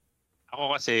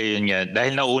Ako kasi yun nga,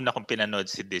 dahil nauna kong pinanood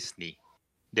si Disney,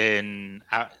 then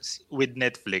with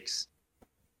Netflix,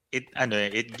 it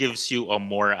gives you a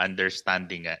more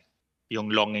understanding yung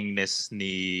longingness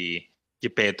ni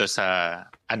Gepetto sa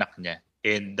anak niya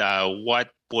and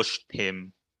what pushed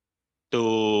him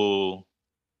to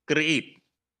create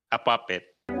a puppet.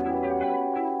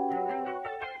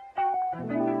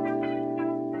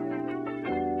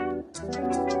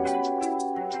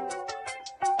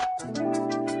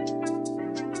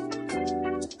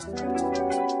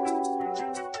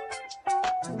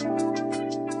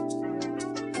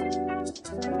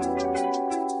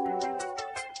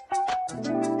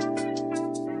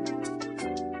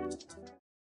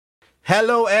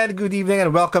 Hello and good evening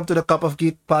and welcome to the Cup of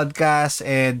Geek podcast,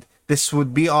 and this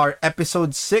would be our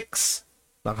episode 6.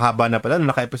 Nakahaba na pala,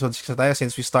 naka-episode 6 na tayo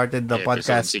since we started the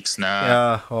podcast. Episode 6 na.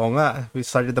 Oo nga, we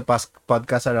started the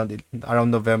podcast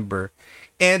around November.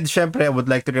 And syempre, I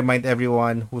would like to remind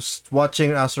everyone who's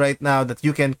watching us right now that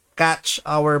you can catch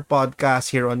our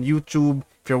podcast here on YouTube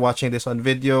if you're watching this on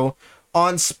video,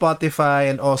 on Spotify,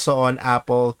 and also on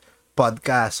Apple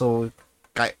Podcast. So,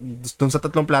 dun sa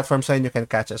tatlong platforms na you can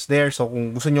catch us there. So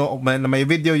kung gusto nyo na may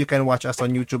video, you can watch us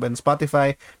on YouTube and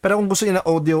Spotify. Pero kung gusto nyo na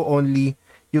audio only,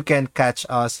 you can catch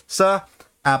us sa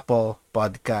Apple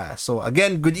Podcast. So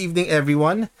again, good evening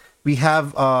everyone. We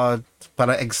have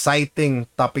para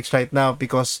exciting topics right now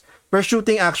because we're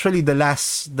shooting actually the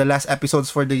last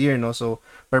episodes for the year, no? So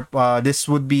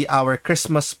this would be our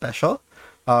Christmas special.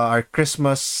 Our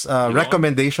Christmas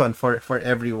recommendation for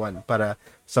everyone para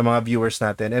sa mga viewers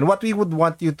natin and what we would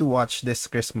want you to watch this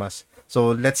Christmas.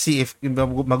 So let's see if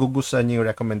magugustuhan niyo yung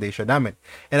recommendation namin.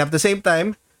 And at the same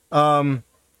time,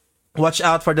 watch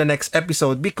out for the next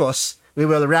episode because we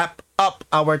will wrap up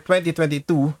our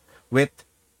 2022 with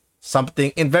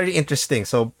something very interesting.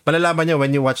 So malalaman nyo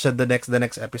when you watch the next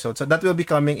episode. So that will be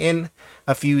coming in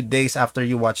a few days after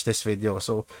you watch this video.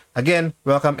 So again,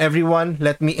 welcome everyone.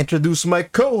 Let me introduce my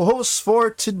co-hosts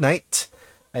for tonight.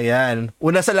 Ayan.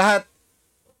 Una sa lahat,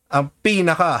 ang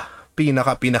pinaka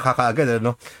kaagad,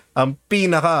 ano? Ang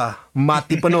pinaka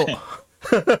matipano.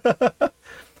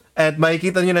 At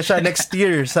makikita nyo na siya next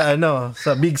year sa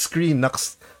big screen.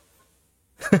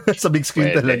 Sa big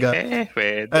screen pwede, talaga.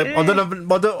 Pwede.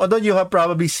 Although you have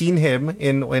probably seen him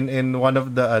in one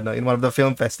of the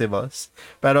film festivals.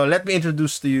 Pero let me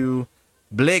introduce to you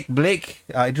Blake.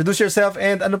 Introduce yourself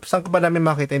and saan ka ba namin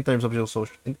makita in terms of your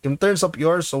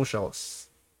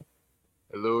socials?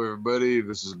 Hello, everybody.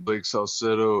 This is Blake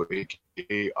Salcedo,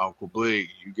 aka Uncle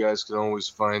Blake. You guys can always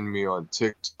find me on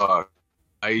TikTok,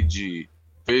 IG,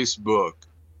 Facebook.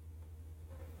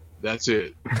 That's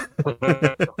it.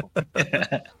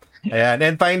 Ayan,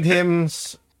 and find him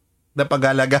na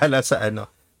pagala-gala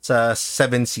sa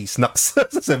Seven Seas. Sa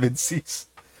Seven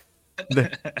Seas.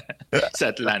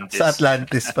 Sa Atlantis. Sa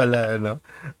Atlantis pala,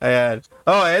 Ayan.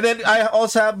 Oh, and then I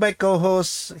also have my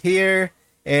co-host here.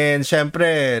 And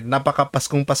syempre,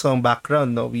 napaka-paskong-paskong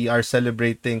background, no? We are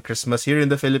celebrating Christmas here in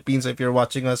the Philippines. If you're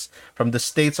watching us from the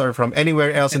States or from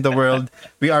anywhere else in the world,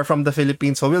 we are from the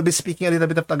Philippines. So we'll be speaking a little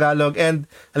bit of Tagalog and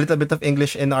a little bit of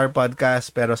English in our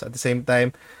podcast. Pero at the same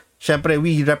time, syempre,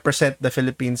 we represent the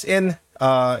Philippines in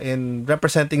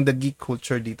representing the geek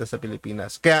culture dito sa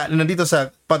Pilipinas. Kaya nandito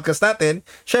sa podcast natin,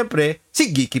 syempre,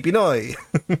 si Geeky Pinoy.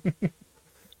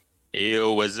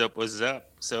 Yo, what's up?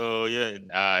 So,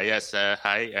 yes,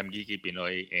 hi, I'm Geeky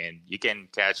Pinoy, and you can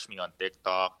catch me on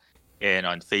TikTok and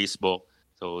on Facebook.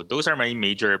 So, those are my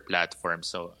major platforms.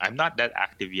 So, I'm not that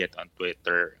active yet on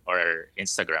Twitter or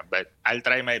Instagram, but I'll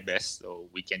try my best so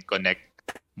we can connect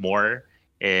more.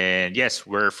 And yes,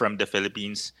 we're from the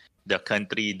Philippines, the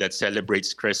country that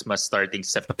celebrates Christmas starting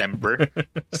September.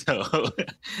 So,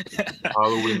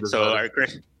 Halloween.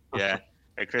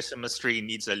 Our Christmas tree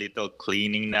needs a little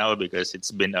cleaning now because it's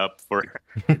been up for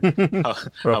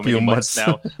for a few months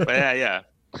now. But yeah.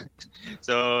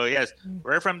 So yes,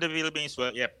 we're from the Philippines.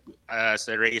 Well, yeah, as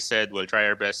Ray said, we'll try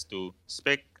our best to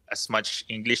speak as much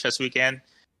English as we can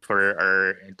for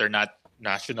our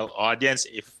international audience,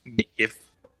 if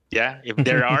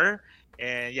there are.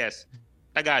 And yes,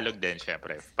 Tagalog din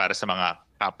syempre para sa mga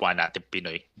kapwa natin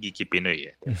Pinoy, Geeky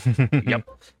Pinoy. Yep.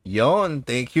 Yon,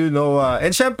 thank you Noah.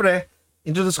 And syempre,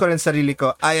 introduce ko rin sarili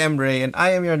ko. I am Ray and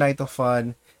I am your Night of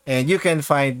Fun. And you can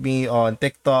find me on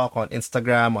TikTok, on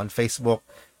Instagram, on Facebook.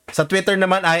 Sa Twitter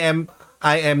naman, I am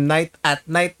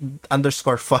 @night_fun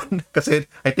kasi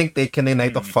I think taken a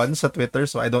Night of Fun sa Twitter,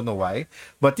 so I don't know why.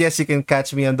 But yes, you can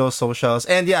catch me on those socials.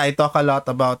 And yeah, I talk a lot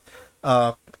about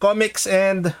comics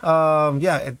and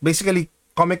basically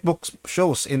comic book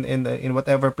shows in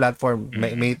whatever platform,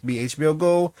 may it be HBO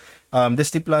Go,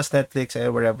 Disney Plus, Netflix,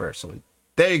 wherever. So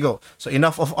There you go. So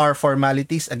enough of our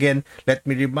formalities. Again, let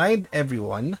me remind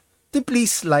everyone to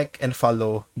please like and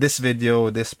follow this video,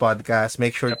 this podcast.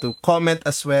 Make sure Yep. to comment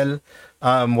as well.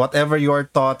 Whatever your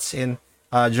thoughts in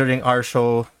during our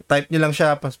show, type nyo lang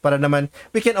siya para naman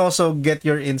we can also get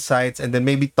your insights and then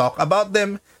maybe talk about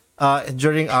them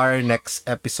during our next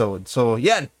episode. So,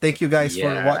 yeah, thank you guys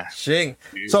for Yeah. watching.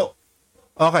 So,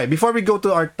 okay, before we go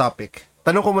to our topic,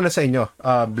 tanong ko muna sa inyo,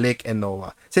 Blake and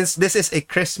Noah. Since this is a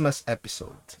Christmas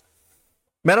episode,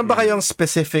 meron ba kayong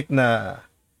specific na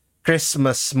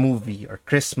Christmas movie or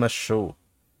Christmas show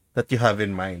that you have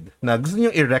in mind na gusto niyo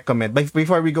i-recommend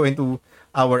before we go into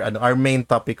our main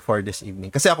topic for this evening?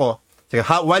 Kasi ako,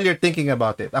 while you're thinking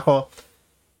about it, ako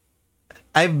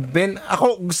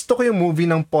gusto ko yung movie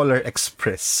ng Polar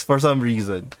Express for some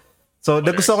reason. So,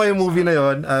 gusto ko yung movie na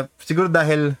yon, siguro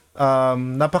dahil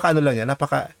napaka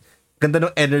napaka ganda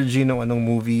ng energy ng anong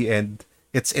movie, and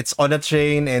it's on a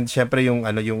train, and syempre yung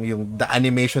the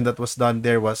animation that was done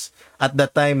there was at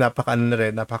that time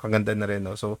napakaganda na rin,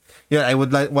 no? So, yeah, I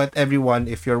would want everyone,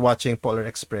 if you're watching Polar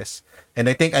Express, and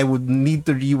I think I would need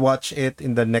to rewatch it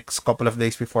in the next couple of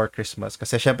days before Christmas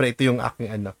kasi syempre ito yung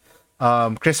aking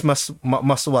Christmas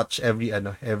must watch every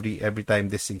time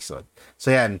this season. So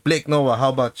yan, Blake, Noah, how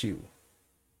about you?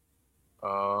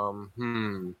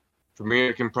 For me,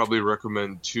 I can probably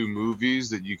recommend two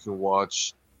movies that you can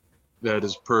watch that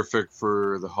is perfect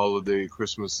for the holiday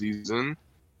Christmas season.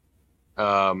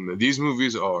 These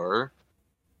movies are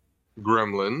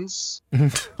Gremlins.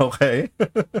 Okay.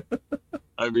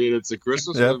 I mean, it's a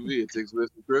Christmas movie. It takes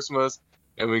place at Christmas,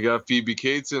 and we got Phoebe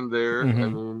Cates in there. I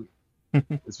mean,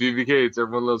 it's Phoebe Cates.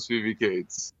 Everyone loves Phoebe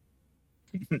Cates.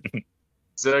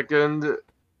 Second,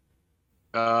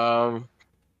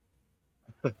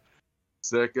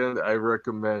 I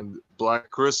recommend Black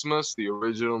Christmas, the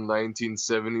original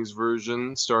 1970s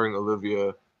version, starring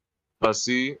Olivia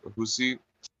Hussey.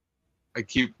 I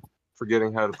keep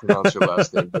forgetting how to pronounce your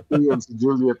last name. But it's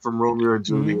Juliet from Romeo and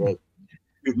Juliet.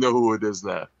 You know who it is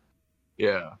now.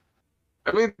 Yeah.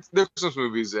 I mean, they're Christmas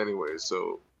movies anyway,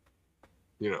 so,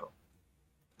 go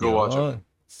watch them.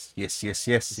 Yes.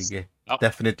 Sige. Ako-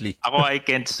 Definitely. Ako, I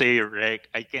can't say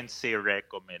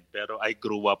recommend, pero I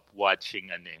grew up watching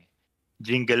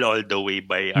Jingle All the Way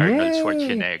by Arnold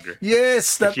Schwarzenegger.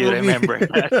 Yes, that If you movie. remember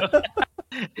that.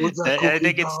 What's that I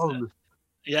think cookie it's down?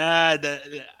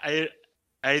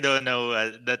 I don't know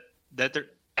that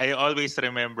I always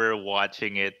remember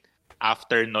watching it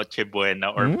after Noche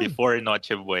Buena or before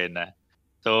Noche Buena.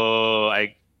 So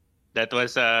I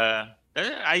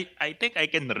think I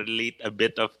can relate a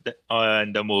bit of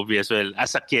on the movie as well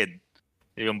as a kid.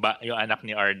 Yung anak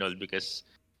ni Arnold, because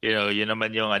yun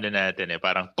naman yung natin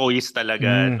parang toys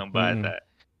talaga ng bata.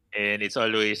 And it's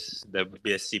always the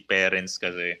busy parents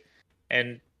kasi.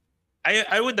 And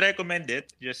I would recommend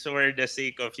it just for the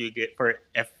sake of for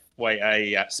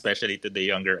FYI, especially to the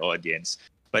younger audience.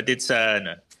 But it's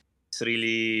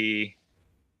really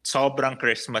sobrang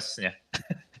Christmas niya.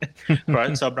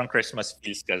 Sobrang Christmas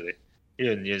feels kasi.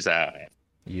 Yun sa akin.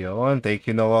 Yun, thank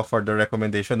you, Noah, for the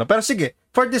recommendation. No? Pero sige,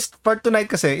 for tonight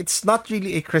kasi, it's not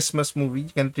really a Christmas movie.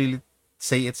 You can't really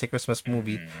say it's a Christmas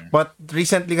movie. But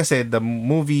recently kasi, the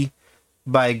movie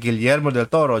by Guillermo del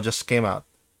Toro just came out.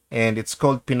 And it's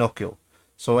called Pinocchio.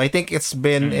 So I think it's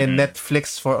been in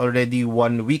Netflix for already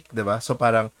 1 week, diba? So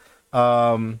parang,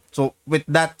 so with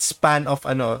that span of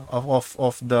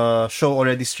the show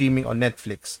already streaming on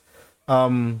Netflix,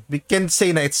 we can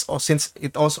say na since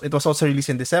it was also released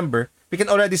in December, we can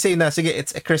already say na sige,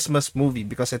 it's a Christmas movie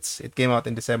because it came out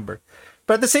in December.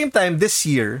 But at the same time, this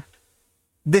year,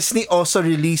 Disney also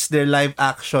released their live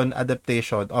action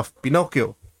adaptation of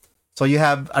Pinocchio. So you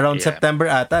have around September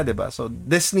ata, diba? So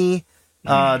Disney,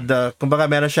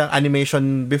 kumbaga meron siyang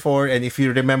animation before, and if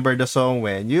you remember the song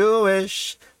When You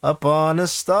Wish Upon a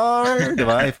Star,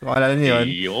 diba? If kung alala niyo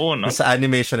yun, sa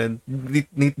animation, and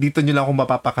dito nyo lang kung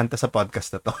mapapakanta sa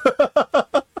podcast na to.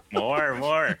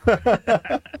 More.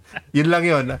 Yun lang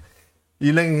yun.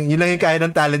 Yun lang yung kaya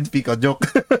ng talent speak. Joke.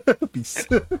 Peace.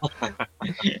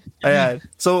 Ayan.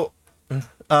 So,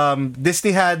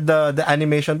 Disney had the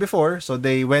animation before, so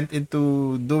they went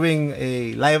into doing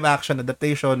a live action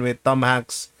adaptation with Tom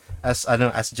Hanks as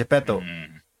Geppetto.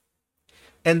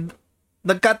 And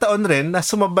nagkataon rin na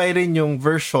sumabay rin yung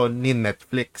version ni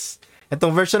Netflix.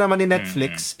 Itong version naman ni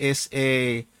Netflix is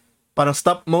a parang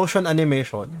stop motion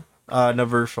animation na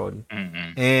version.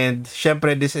 And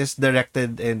syempre this is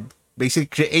directed and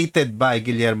basically created by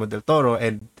Guillermo del Toro,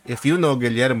 and if you know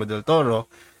Guillermo del Toro,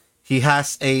 he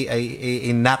has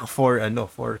a knack for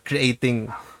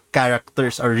creating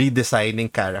characters or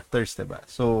redesigning characters, diba?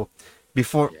 So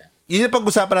before yun yung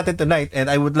pag-usapan natin tonight, and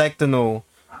I would like to know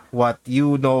what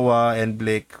you, Noah, and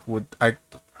Blake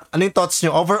ano yung thoughts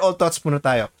nyo? Overall thoughts muna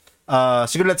tayo.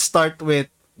 Siguro let's start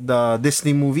with the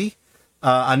Disney movie.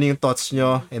 Ano yung thoughts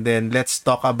nyo? And then let's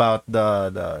talk about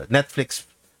the Netflix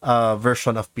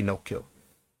version of Pinocchio.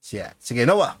 So yeah. Sige,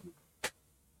 Noah.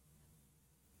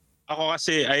 Ako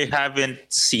kasi I haven't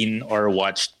seen or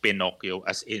watched Pinocchio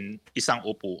as in isang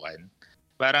upuan.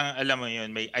 Parang alam mo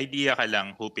yun, may idea ka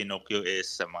lang who Pinocchio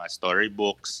is sa mga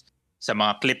storybooks, sa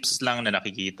mga clips lang na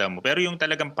nakikita mo. Pero yung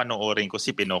talagang panoorin ko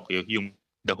si Pinocchio, yung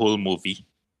the whole movie.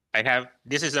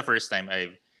 This is the first time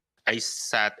I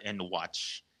sat and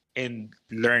watched and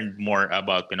learned more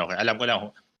about Pinocchio. Alam ko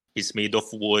lang, he's made of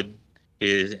wood,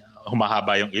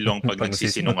 humahaba yung ilong pag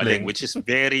nagsisinungaling, which is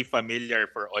very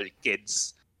familiar for all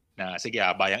kids. Na sige,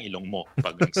 haba yung ilong mo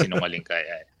pag nagsinungaling ka.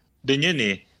 Doon yun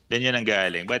eh. Doon yun ang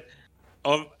galing. But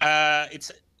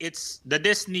it's the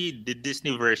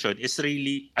Disney version is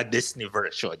really a Disney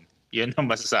version. Yun ang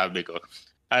masasabi ko.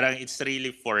 Parang it's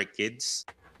really for kids.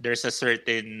 There's a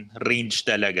certain range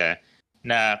talaga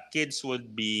na kids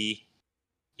would be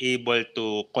able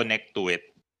to connect to it.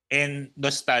 And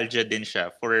nostalgia din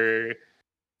siya for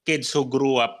kids who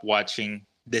grew up watching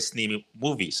Disney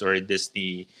movies or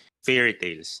Disney fairy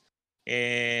tales.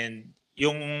 And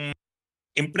yung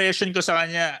impression ko sa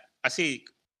kanya, kasi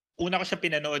una ko siya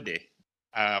pinanood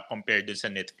compared dun sa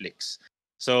Netflix.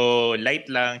 So, light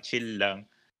lang, chill lang.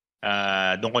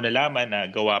 Doon ko nalaman na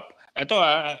ito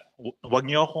wag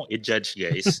niyo akong i-judge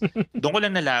guys. Doon ko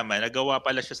lang nalaman, nagawa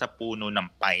pala siya sa puno ng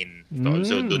pine.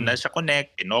 So, doon na siya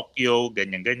connect, Pinocchio,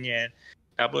 ganyan-ganyan.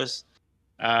 Tapos,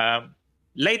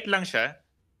 light lang siya.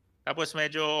 Tapos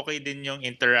medyo okay din yung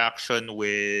interaction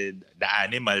with the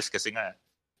animals kasi nga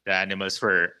the animals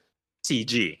were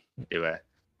CG, di ba?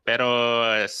 Pero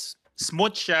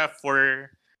smooth siya for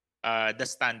the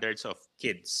standards of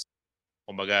kids.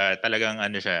 Kumbaga talagang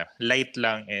siya, light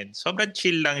lang and sobrang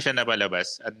chill lang siya na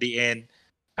palabas. At the end,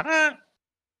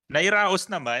 nairaos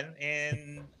naman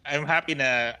and I'm happy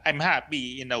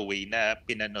in a way na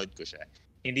pinanood ko siya.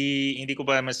 Hindi ko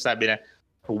pa masasabi na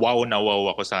wow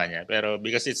ako sa kanya. Pero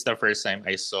because it's the first time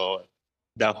I saw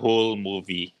the whole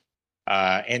movie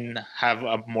and have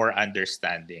a more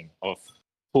understanding of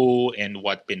who and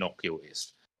what Pinocchio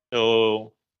is.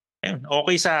 So,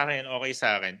 okay sa akin.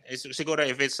 Siguro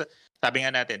if it's, sabi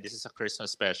nga natin, this is a Christmas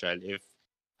special. If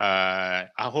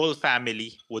a whole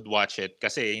family would watch it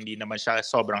kasi hindi naman siya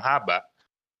sobrang haba,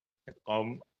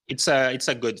 it's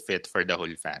a good fit for the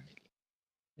whole family.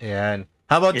 Ayan.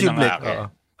 How about you, Blake?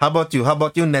 How about you? How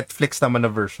about yung Netflix naman na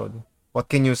version?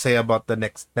 What can you say about the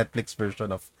next Netflix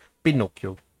version of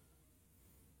Pinocchio?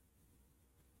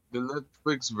 The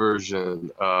Netflix version,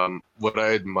 what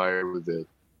I admire with it,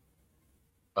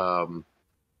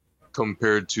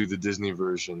 compared to the Disney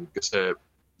version, because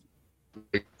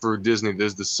for Disney,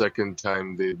 this is the second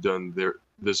time they've done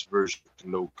this version of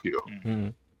Pinocchio,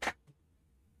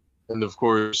 and of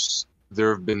course,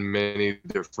 there have been many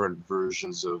different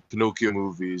versions of Pinocchio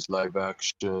movies, live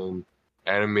action,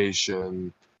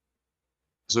 animation.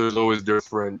 So there's always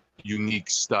different, unique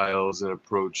styles and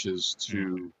approaches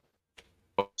to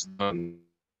what's done.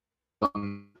 A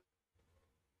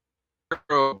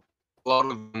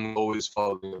lot of them always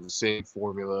follow the same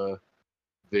formula.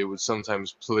 They would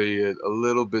sometimes play it a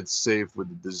little bit safe with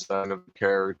the design of the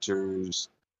characters,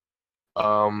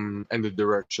 and the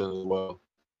direction as well.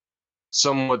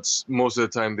 Somewhat, most of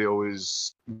the time they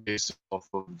always base it off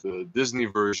of the Disney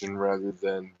version rather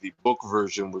than the book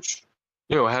version, which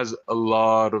has a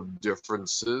lot of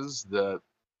differences that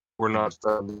were not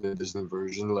found in the Disney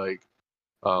version, like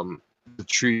the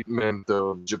treatment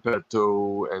of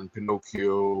Geppetto and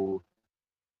Pinocchio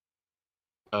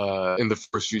in the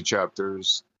first few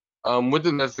chapters. With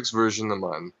the Netflix version,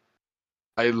 naman,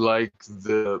 I like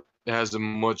it has a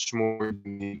much more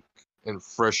unique and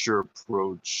fresher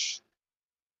approach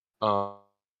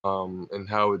and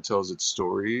how it tells its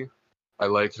story. I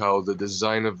like how the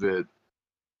design of it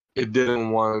didn't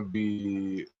want to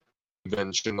be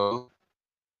conventional.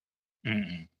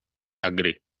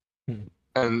 Agree.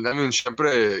 And I mean,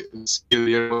 syempre, it's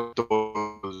Guillermo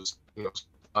Toro's,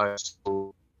 style.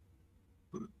 So,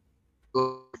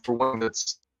 for one,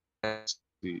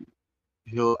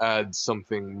 he'll add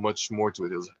something much more to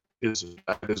it. He'll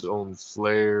add his own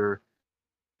flair.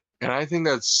 And I think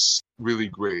that's really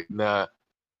great. That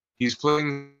he's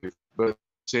playing safe, but at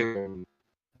the same time,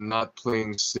 not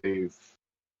playing safe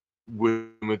with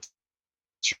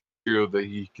material that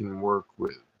he can work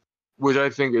with, which I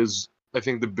think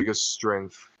the biggest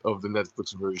strength of the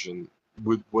Netflix version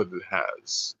with what it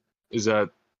has is that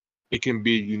it can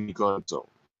be unique on its own.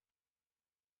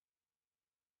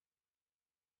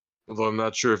 Although I'm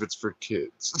not sure if it's for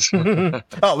kids.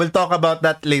 Oh, we'll talk about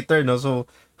that later, no? So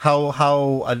how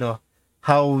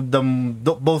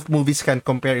both movies can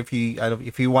compare if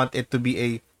you want it to be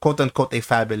a quote unquote a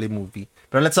family movie.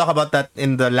 But let's talk about that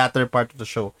in the latter part of the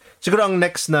show. Siguro ang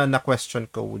next na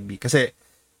question ko would be kasi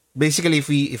basically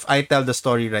if I tell the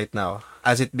story right now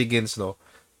as it begins, no,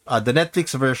 the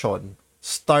Netflix version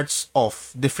starts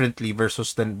off differently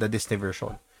versus the Disney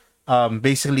version.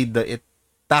 Basically it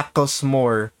tackles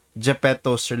more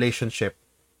Geppetto's relationship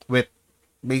with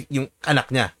yung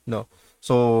anak niya, no?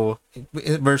 So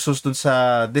versus dun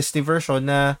sa Disney version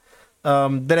na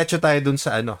diretso tayo dun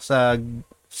sa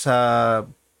sa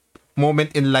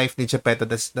moment in life ni Geppetto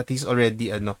that he's already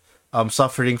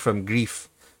suffering from grief.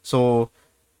 So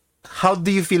how do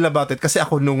you feel about it? Kasi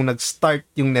ako nung nag-start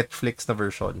yung Netflix na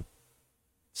version,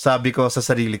 sabi ko sa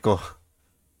sarili ko,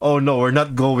 oh no, we're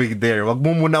not going there. Wag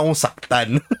mo muna akong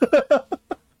saktan.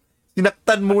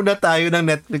 Sinaktan muna tayo ng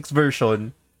Netflix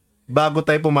version bago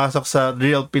tayo pumasok sa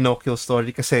real Pinocchio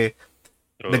story kasi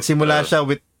nagsimula siya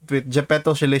with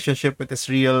Geppetto's relationship with his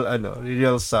real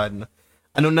son.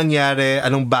 Anong nangyari,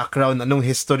 anong background, anong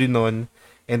history nun,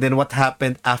 and then what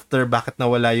happened after, bakit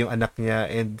nawala yung anak niya,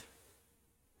 and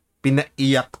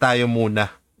pinaiyak tayo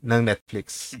muna ng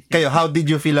Netflix. Kayo, how did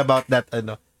you feel about that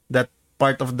that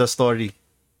part of the story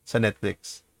sa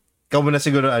Netflix? Ikaw muna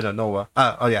siguro Noah.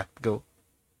 Oh yeah, go.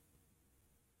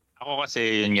 Ako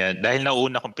kasi yun nga, dahil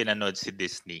nauna kong pinanood si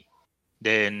Disney.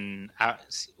 Then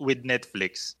with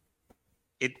Netflix,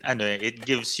 it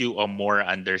gives you a more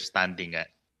understanding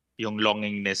yung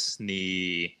longingness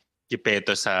ni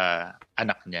Geppetto sa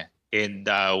anak niya and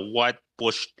what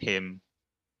pushed him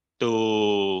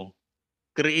to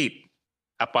create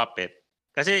a puppet.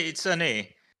 Kasi it's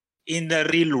in the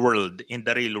real world,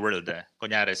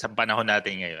 kunyari sa panahon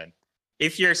natin ngayon,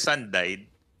 if your son died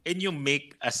and you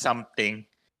make a something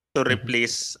to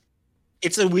replace,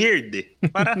 it's a weird.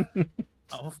 Parang,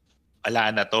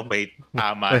 wala na to, may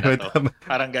tama na to.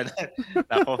 Parang gano'n.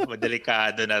 Ako,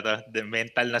 delikado na to. The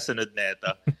mental na sunod na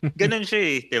ito. Ganun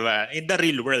siya diba? In the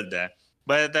real world.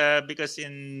 But because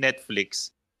in Netflix,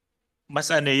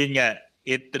 mas yun nga,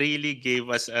 it really gave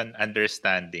us an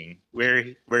understanding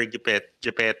where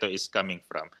Geppetto is coming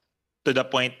from. To the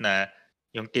point na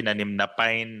yung tinanim na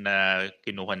pine na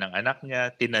kinuha ng anak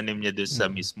niya, tinanim niya dun sa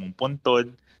mismong puntod,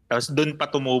 tapos dun pa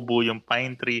tumubo yung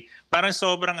pine tree. Parang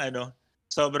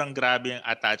sobrang grabe yung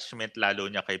attachment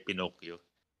lalo niya kay Pinocchio.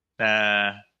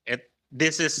 Na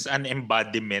this is an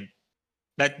embodiment,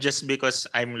 not just because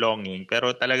I'm longing,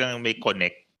 pero talagang may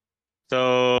connect.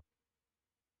 So,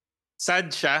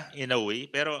 sad siya in a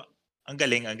way, pero ang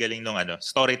galing nung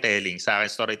storytelling. Sa akin,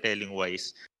 storytelling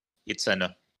wise, it's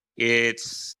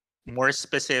more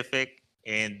specific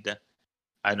and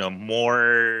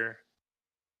more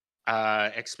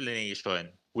explanation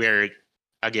where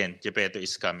again Geppetto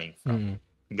is coming from.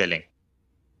 Galing.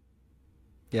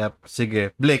 Yep,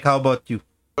 sige. Blake, how about you?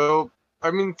 Well,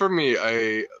 I mean, for me,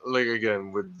 I like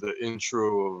again with the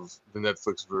intro of the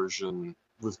Netflix version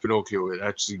with Pinocchio, it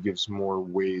actually gives more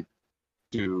weight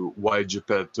to why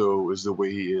Geppetto is the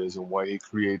way he is and why he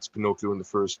creates Pinocchio in the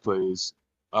first place.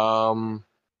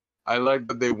 I like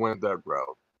that they went that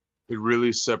route. It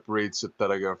really separates it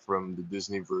talaga from the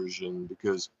Disney version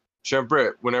because,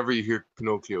 syempre, whenever you hear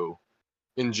Pinocchio,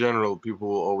 in general, people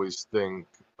will always think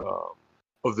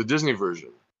of the Disney version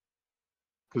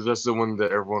because that's the one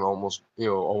that almost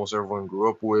everyone grew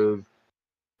up with.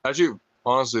 Actually,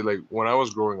 honestly, like when I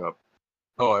was growing up,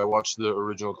 I watched the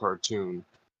original cartoon,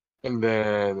 and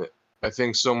then I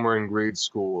think somewhere in grade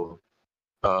school,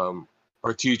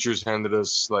 our teachers handed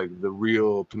us like the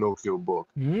real Pinocchio book,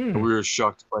 and we were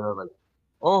shocked to find out like,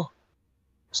 oh,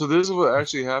 so this is what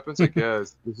actually happens. I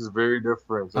guess this is very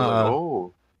different. So I was like,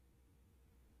 oh.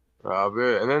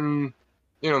 And then,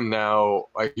 now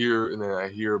I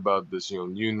hear about this,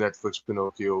 new Netflix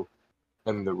Pinocchio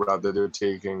and the route that they're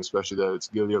taking, especially that it's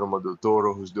Guillermo del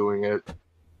Toro who's doing it.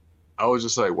 I was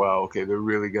just like, wow, okay, they're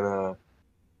really gonna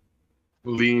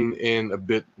lean in a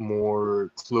bit more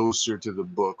closer to the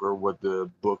book or what the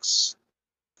book's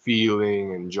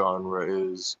feeling and genre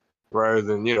is, rather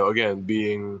than, again,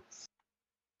 being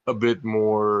a bit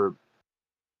more,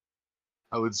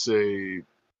 I would say,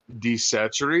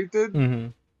 desaturated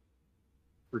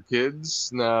for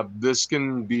kids. Now, this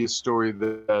can be a story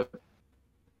that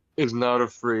is not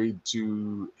afraid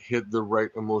to hit the right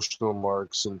emotional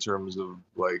marks in terms of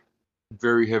like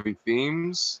very heavy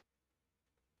themes,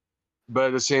 but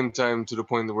at the same time to the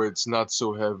point where it's not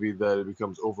so heavy that it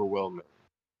becomes overwhelming.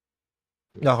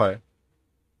 Okay.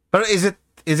 But is it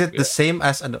the same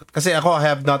as kasi ako I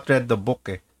have not read the book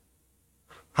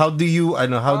How do you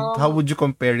how Um, would you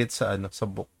compare it sa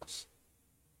books?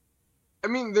 I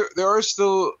mean, there are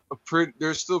still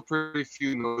there's still pretty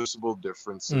few noticeable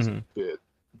differences Mm-hmm. bit,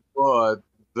 but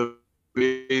the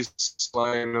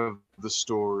baseline of the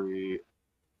story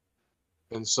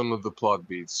and some of the plot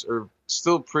beats are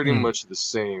still pretty Mm-hmm. much the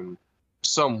same,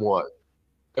 somewhat.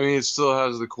 I mean, it still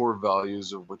has the core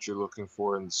values of what you're looking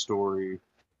for in the story,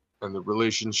 and the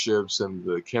relationships and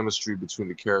the chemistry between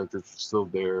the characters are still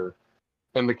there,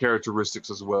 and the characteristics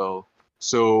as well.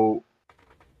 So,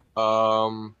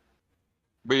 um,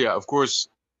 but yeah, of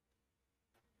course,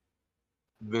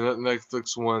 the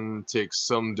Netflix one takes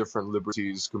some different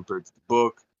liberties compared to the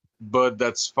book, but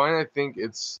that's fine. I think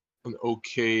it's an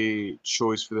okay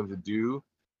choice for them to do,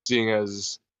 seeing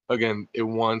as, again, it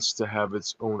wants to have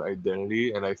its own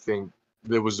identity, and I think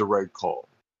that was the right call.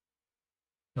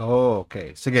 Oh,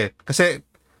 okay. Sige. Kasi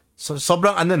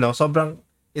sobrang no, sobrang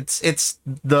it's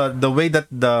the way that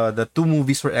the two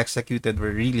movies were executed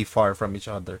were really far from each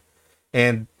other.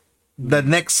 And the Mm.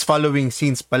 next following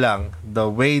scenes pa lang, the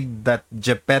way that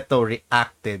Geppetto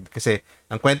reacted, kasi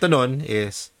ang kwento nun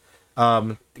is,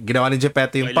 ginawa ni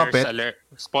Geppetto yung Spoilers puppet. alert.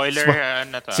 Spoiler, Spo-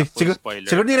 ano to, full spoiler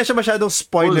siguro di to. na siya masyadong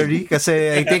spoilery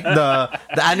kasi I think the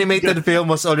animated film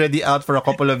was already out for a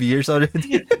couple of years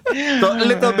already. So a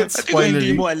little bit Pati kung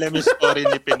hindi spoilery. mo alam yung story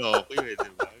ni Pinocchio, eh, di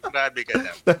ba? Grabe ka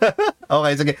naman.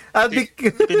 Okay, sige.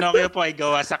 Si Pinocchio po ay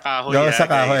gawa sa kahoy, Gawa sa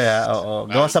kahoy, guys. oo.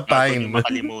 Gawa sa Bago niyo pine.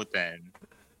 makalimutan.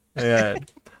 Ayan.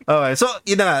 Okay, so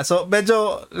yun na nga. So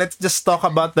medyo let's just talk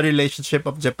about the relationship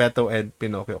of Geppetto and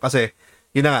Pinocchio. Kasi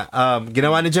yun na nga,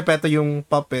 ginawa ni Geppetto yung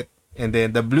puppet, and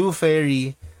then the blue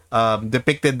fairy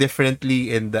depicted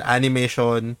differently in the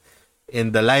animation,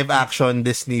 in the live action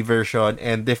Disney version,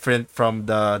 and different from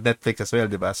the Netflix as well,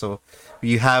 di ba? So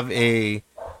you have a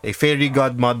fairy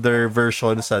godmother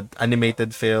version sa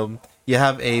animated film. You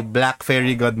have a black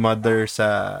fairy godmother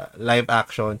sa live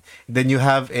action. Then you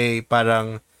have a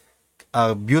parang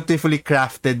beautifully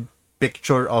crafted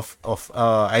picture of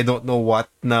I don't know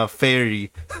what na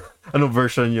fairy. Ano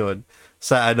version 'yon?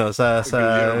 Sa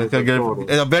Guillermo del Toro.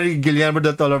 a very Guillermo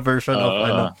del Toro version of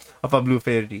Oo. of a blue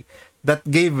fairy that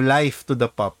gave life to the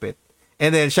puppet.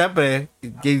 And then syempre,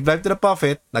 it gave life to the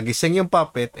puppet, nagising yung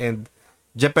puppet, and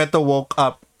Geppetto woke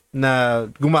up na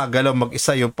gumagalaw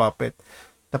mag-isa yung puppet.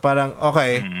 Na parang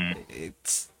okay,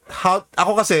 it's how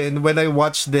ako kasi when I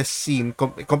watch this scene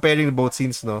comparing both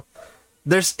scenes, no,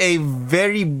 there's a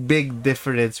very big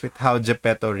difference with how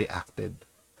Geppetto reacted.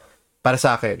 Para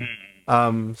sa akin.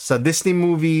 Sa Disney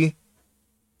movie,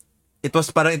 it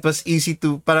was easy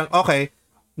to, parang okay,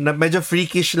 na medyo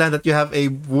freakish lang that you have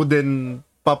a wooden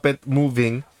puppet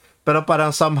moving, pero parang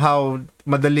somehow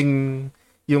madaling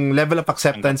yung level of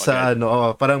acceptance Tanggap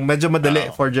agad. parang medyo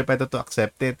madali Oo. for Geppetto to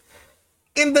accept it.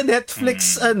 In the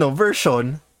Netflix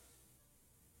version,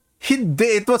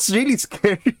 hindi, it was really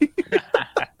scary.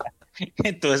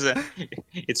 it was a,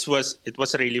 it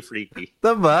was really freaky.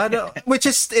 Diba? Which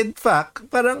is, in fact,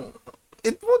 parang,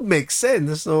 it would make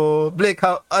sense. So, Blake,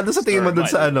 ano sa tingin mo dun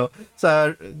sa Normal.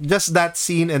 sa just that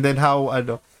scene, and then how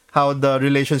the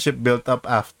relationship built up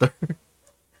after?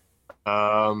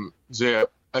 So yeah,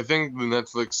 I think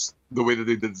the way that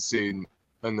they did the scene,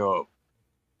 I know,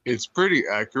 it's pretty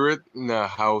accurate na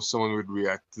how someone would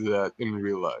react to that in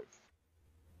real life.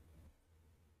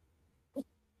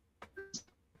 It's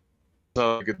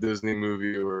not like a Disney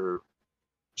movie or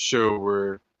show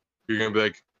where you're gonna be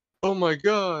like, "Oh my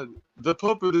God, the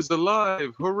puppet is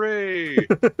alive! Hooray!"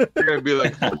 You're gonna be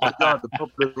like, "Oh my God, the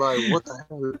puppet is alive! What the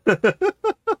hell?"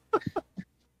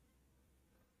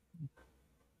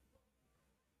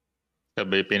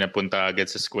 Sabay pinapunta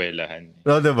agad sa eskwelahan.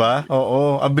 No, 'di ba?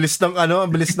 Oo, ang bilis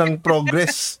ng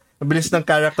progress. Ang bilis ng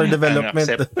character Ang development.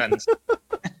 acceptance.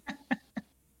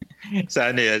 Sa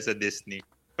ano yan, sa Disney.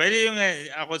 Pwede yung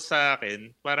ako sa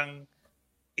akin, parang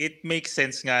it makes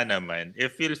sense nga naman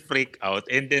if you'll freak out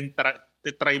and then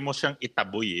try mo siyang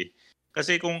itaboy eh.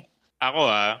 Kasi kung ako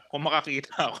kung makakita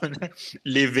ako ng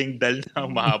living doll na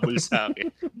mahabol sa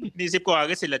akin, inisip ko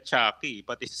agad sila Chucky,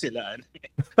 pati sila ano.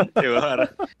 Di ba?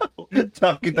 Parang,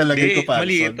 Chucky talaga hindi, ito,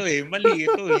 Panson. mali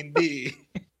ito, hindi.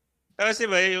 Tapos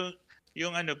diba,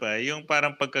 yung ano pa, yung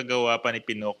parang pagkagawa pa ni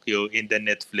Pinocchio in the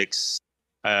Netflix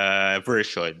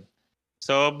version,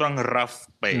 sobrang rough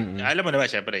pa eh. Mm-mm. Alam mo naman,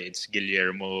 syempre, it's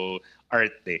Guillermo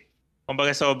art eh. Kumbaga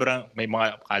sobrang, may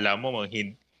mga, akala mo,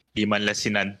 hindi man lang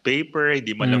sinandpaper,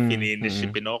 hindi man lang finish si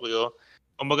Pinocchio.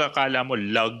 Kumbaga akala mo,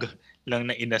 log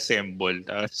lang na inassemble.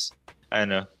 Tapos,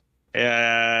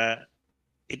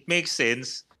 it makes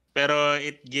sense, pero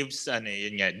it gives,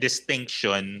 yun nga,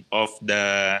 distinction of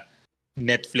the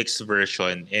Netflix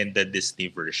version and the Disney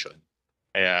version.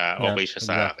 Kaya Yeah, okay siya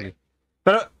sa akin. exactly.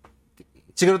 Pero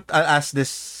siguro I'll ask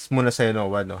this muna sa no,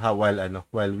 how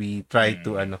while we try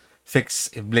to Mm.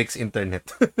 fix Blake's internet.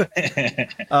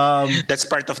 um That's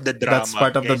part of the that's drama,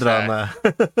 part of the guys. drama.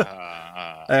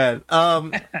 Ah. Ayan.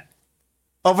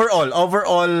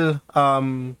 Overall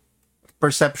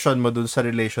perception mo dun sa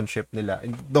relationship nila,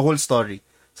 the whole story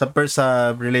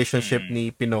sa relationship Mm. ni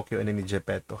Pinocchio and ni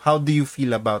Geppetto. How do you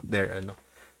feel about their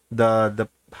the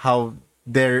how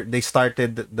they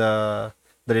started the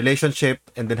relationship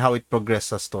and then how it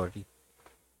progressed sa story?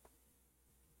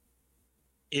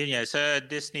 Yun nga, sa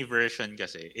Disney version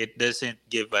kasi, it doesn't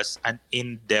give us an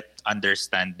in-depth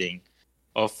understanding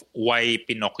of why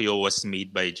Pinocchio was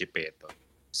made by Geppetto.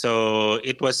 So,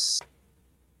 it was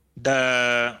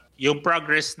yung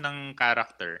progress ng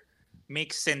character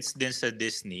makes sense din sa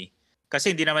Disney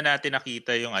kasi hindi naman natin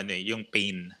nakita yung yung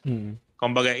pain. Mm.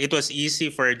 Kumbaga, it was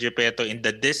easy for Geppetto in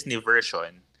the Disney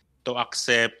version to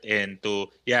accept and to,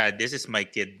 yeah, this is my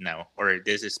kid now or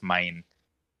this is mine.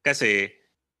 Kasi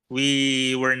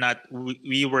we were not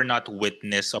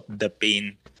witness of the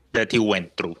pain that he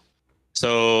went through.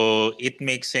 So it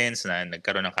makes sense na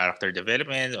nagkaroon ng character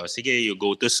development. O sige, you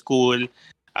go to school.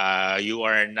 You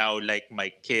are now like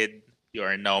my kid. You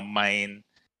are now mine.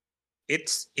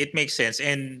 It makes sense.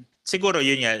 And siguro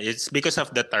yun nga, it's because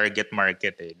of the target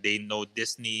market. They know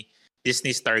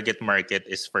Disney's target market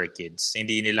is for kids.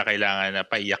 Hindi nila kailangan na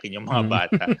paiyakin yung mga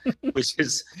bata. Which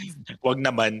is, wag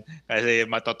naman, kasi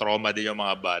matotrauma din yung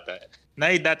mga bata.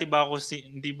 Nay, dati ba ako,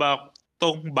 hindi ba,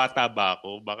 tong bata ba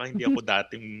ako? Baka hindi ako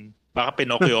dating, baka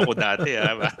Pinocchio ako dati,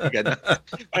 ha? Ganun.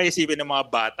 Paisipin ng mga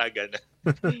bata, gano'n.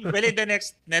 Well, in the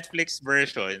next Netflix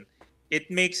version, it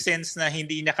makes sense na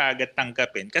hindi na kagad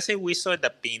tangkapin kasi we saw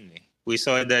the pain. We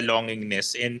saw the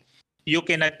longingness and you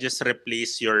cannot just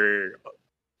replace your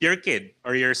kid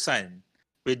or your son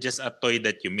with just a toy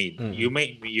that you made.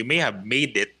 Mm-hmm. You may have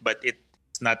made it, but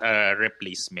it's not a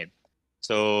replacement.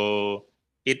 So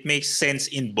it makes sense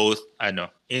in both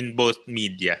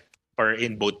media or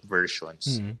in both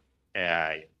versions. Mm-hmm.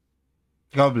 Yeah.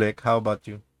 Go Blake, how about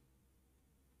you?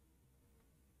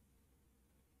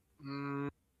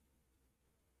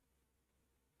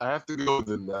 I have to go with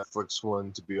the Netflix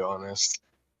one, to be honest.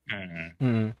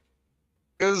 Mm-hmm.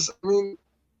 Because, I mean,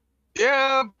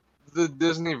 yeah, the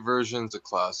Disney version's a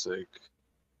classic.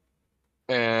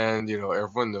 And,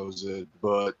 everyone knows it.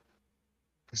 But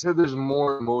I said there's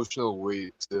more emotional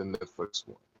weight to the Netflix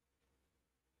one.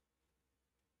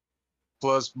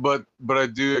 Plus, but I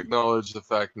do acknowledge the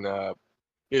fact that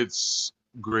it's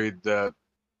great that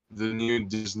the new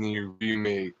Disney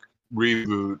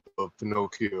reboot of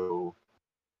Pinocchio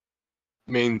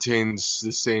maintains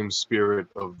the same spirit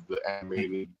of the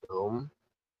animated film.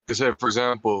 Because, for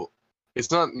example,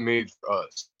 it's not made for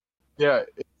us. Yeah,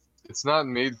 it's not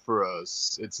made for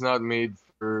us. It's not made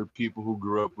for people who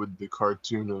grew up with the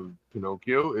cartoon of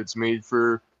Pinocchio. It's made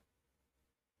for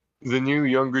the new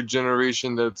younger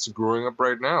generation that's growing up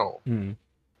right now. Mm.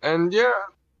 And yeah,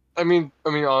 I mean,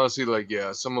 honestly,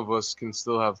 some of us can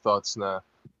still have thoughts now.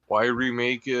 Why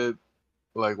remake it?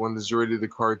 Like when there's already the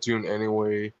cartoon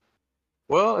anyway.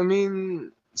 Well, I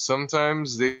mean,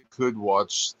 sometimes they could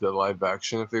watch the live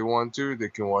action if they want to. They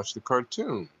can watch the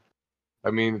cartoon.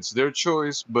 I mean, it's their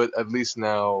choice, but at least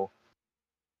now,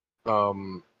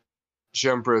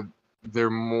 syempre, they're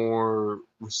more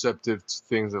receptive to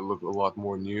things that look a lot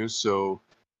more new. So,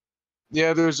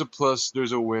 yeah, there's a plus,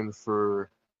 there's a win for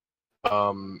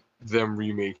them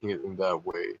remaking it in that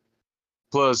way.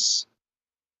 Plus,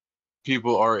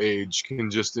 people our age can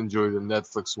just enjoy the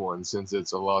Netflix one since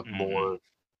it's a lot more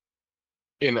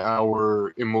in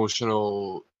our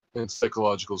emotional and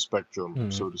psychological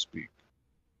spectrum, so to speak.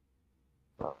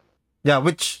 Yeah,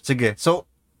 sige. So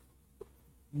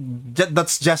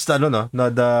that's just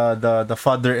the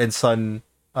father and son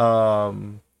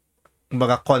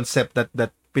mga concept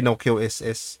that Pinocchio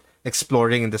is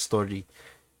exploring in the story.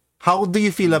 How do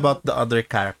you feel about the other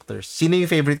characters? Sino yung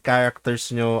favorite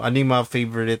characters nyo? Ano yung mga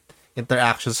favorite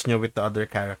interactions nyo with the other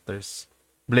characters?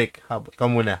 Blake, ka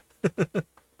muna.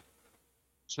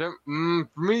 For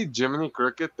me, Jiminy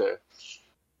Cricket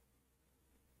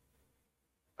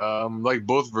like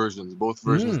both versions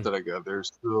that I got, they're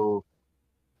still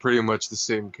pretty much the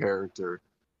same character.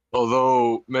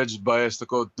 Although, medyo biased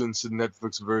ako dun sa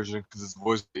Netflix version because it's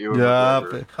voiced by Ewan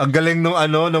McGregor. Ang galing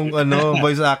nung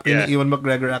voice acting ni Ewan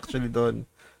McGregor actually doon.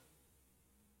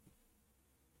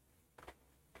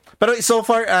 Pero so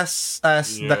far as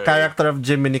the character of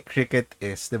Jiminy Cricket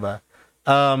is, 'di ba?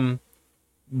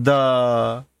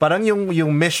 Parang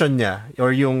yung mission niya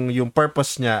or yung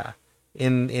purpose niya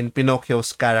in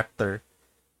Pinocchio's character,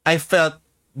 I felt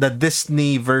the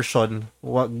Disney version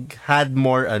had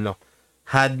more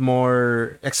had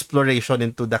more exploration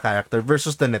into the character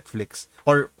versus the Netflix.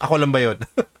 Or ako lang ba 'yon?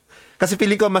 Kasi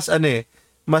feeling ko mas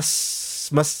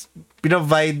mas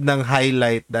provide ng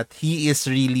highlight that he is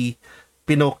really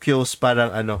Pinocchio's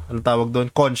parang anong tawag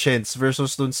doon, conscience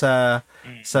versus doon sa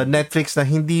Netflix na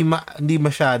hindi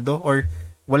masyado or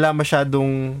wala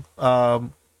masyadong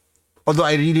although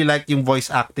I really like yung voice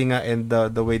acting and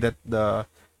the way that the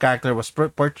character was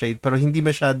portrayed, pero hindi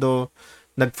masyado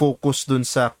nag-focus dun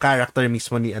sa character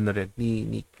mismo ni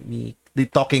ni the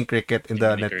talking cricket in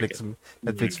the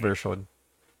Netflix version.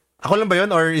 Ako lang ba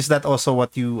yun, or is that also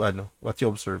what you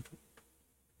observe?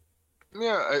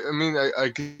 Yeah, I mean,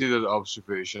 I can see that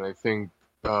observation. I think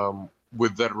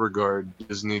with that regard,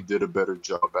 Disney did a better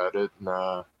job at it.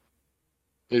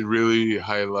 It really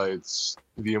highlights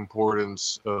the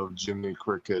importance of Jiminy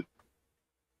Cricket,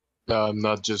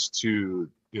 not just to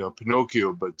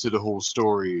Pinocchio, but to the whole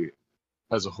story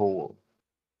as a whole.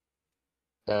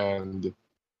 And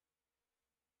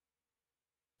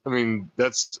I mean,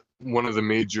 that's one of the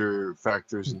major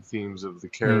factors and themes of the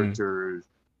character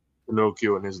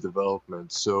Pinocchio and his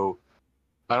development. So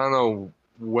I don't know,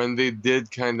 when they did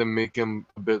kind of make him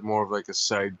a bit more of like a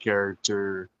side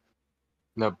character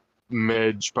na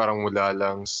medj parang wala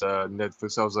lang sa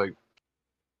Netflix, I was like,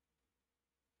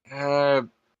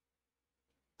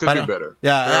 could be better.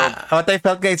 Yeah, what I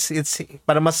felt guys, it's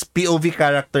para mas POV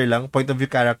character lang, point of view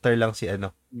character lang si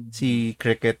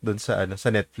Cricket dun sa sa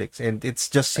Netflix, and it's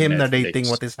just him narrating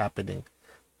what is happening.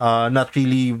 Not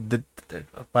really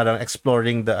parang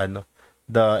exploring the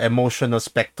emotional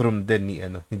spectrum din ni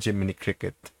Jiminy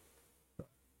Cricket.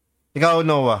 Ikaw,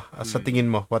 Noah, sa tingin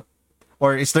mo, what,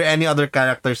 or is there any other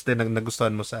characters din na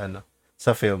nagustuhan mo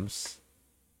sa films?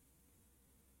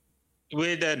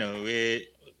 With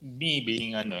me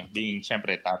being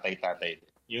syempre tatay.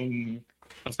 Yung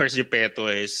of course Geppetto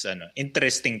is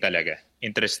interesting talaga.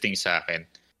 Interesting sa akin.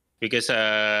 Because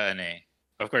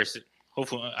of course,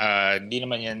 hopefully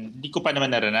di ko pa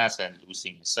naman naranasan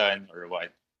losing a son or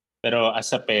what. Pero as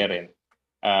a parent,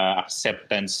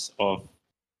 acceptance of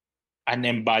an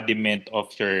embodiment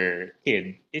of your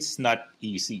kid is not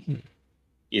easy.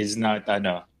 Is not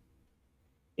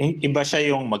iba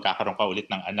siya yung magkakaroon ka ulit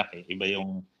ng anak eh. Iba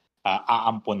yung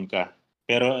aampon ka.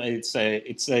 Pero it's a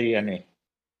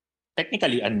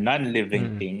technically a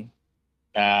non-living thing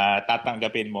na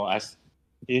tatanggapin mo as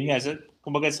yun nga,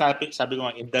 kumbaga sabi ko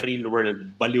nga, in the real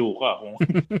world, baliw ka kung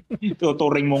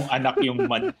tuturing mong anak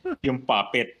yung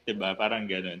puppet, diba? Parang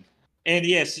ganun. And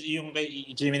yes, yung kay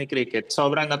Jiminy Cricket,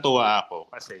 sobrang natuwa ako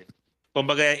kasi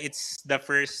kumbaga it's the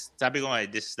first, sabi ko nga,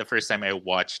 this is the first time I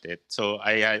watched it. So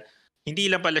hindi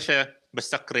lang pala siya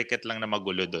basta cricket lang na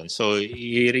magulo doon. So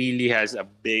he really has a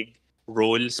big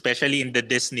role, especially in the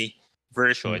Disney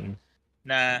version,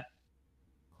 na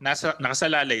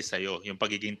nakasalalay sa'yo yung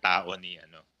pagiging tao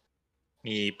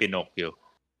ni Pinocchio.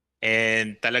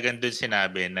 And talagang doon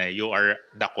sinabi na you are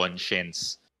the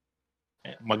conscience.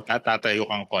 Magtatatayo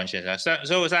kang conscience.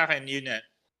 So sa akin, yun na.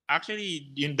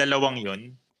 Actually, yung dalawang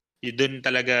yun doon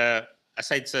talaga,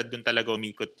 aside sa doon talaga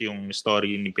umikot yung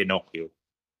story ni Pinocchio,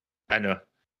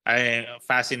 I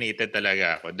fascinated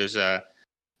talaga ako doon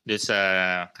sa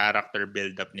character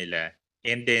build-up nila.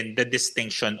 And then the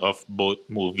distinction of both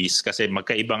movies kasi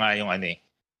magkaiba nga yung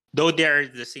though they are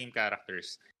the same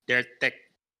characters, they're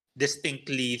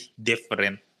distinctly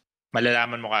different.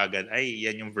 Malalaman mo kaagad, ay,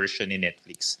 yan yung version ni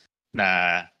Netflix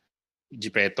na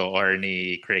Geppetto or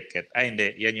ni Cricket. Ay,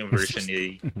 hindi, yan yung version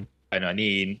ni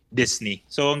ni Disney.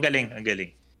 So ang galing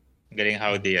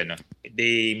how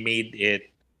they made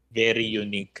it very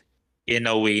unique in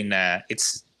a way na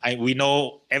we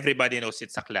know, everybody knows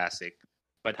it's a classic,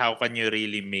 but how can you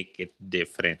really make it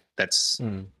different? That's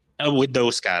with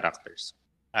those characters.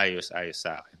 Ayos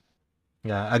sa akin.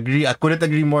 Yeah, agree. I couldn't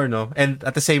agree more, no? And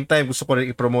at the same time, gusto ko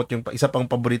rin i-promote yung isa pang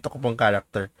paborito ko pong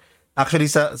character. Actually,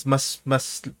 mas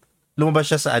lumabas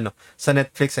siya sa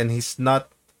Netflix, and he's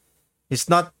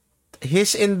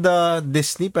in the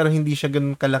Disney pero hindi siya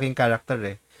ganun kalaking character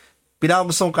eh.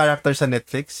 Pinakagusto kong character sa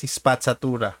Netflix, si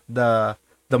Spatzatura, the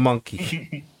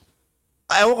monkey.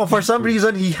 Ewan ko, for some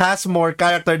reason, he has more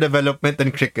character development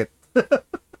than Cricket.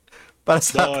 Para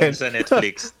sa akin. Sa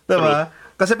Netflix. Diba?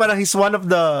 Kasi parang he's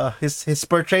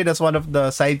portrayed as one of the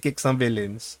sidekicks ng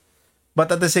villains. But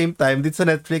at the same time, dito sa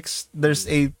Netflix, there's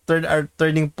a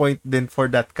turning point din for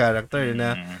that character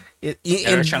na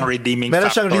meron siyang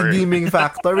redeeming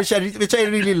factor which I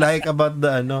really like about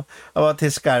about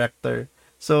his character.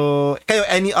 So, kayo,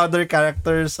 any other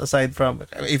characters aside from,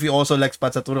 if you also like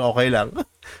Spatzatura, okay lang.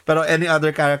 Pero any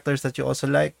other characters that you also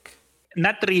like?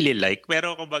 Not really like,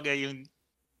 pero kumbaga yung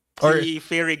Or Si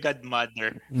Fairy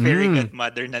Godmother. Fairy mm,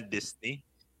 Godmother na Disney.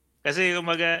 Kasi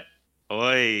kumaga,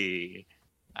 oy,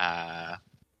 ah,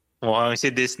 mukhang si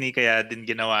Disney kaya din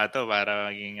ginawa to para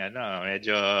maging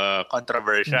medyo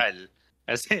controversial.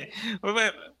 Kasi,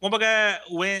 kumbaga,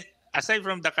 aside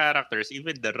from the characters,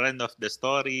 even the run of the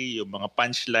story, yung mga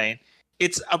punchline,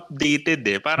 it's updated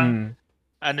eh. Parang,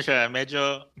 mm, siya,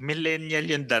 medyo millennial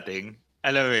yung dating.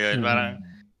 Alam mo yun, parang mm.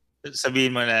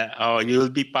 sabihin mo na,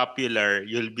 you'll be popular,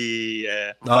 you'll be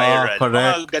Oo, viral. Mga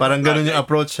correct. ganong Parang ganun yung bagay.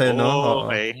 approach eh, no? Oh, Oo.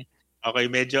 okay. Okay,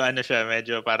 medyo siya,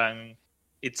 medyo parang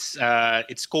it's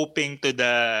coping to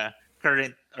the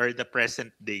current or the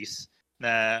present days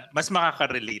na mas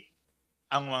makaka-relate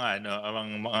ang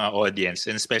ang mga audience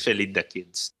and especially the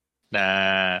kids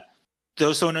na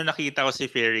so nung nakita ko si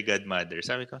Fairy Godmother,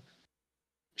 sabi ko,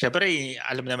 syempre,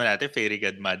 alam naman natin, Fairy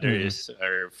Godmother is,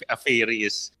 or a fairy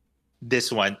is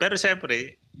this one. Pero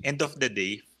syempre, end of the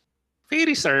day,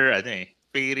 fairies are,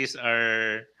 fairies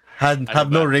are, Have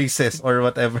no races or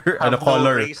whatever, have no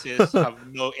color. races, have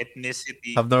no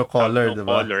ethnicity, Have no color, have no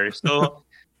diba? color. So,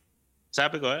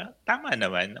 sabi ko, tama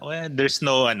naman. Well, there's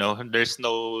no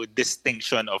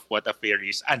distinction of what a fairy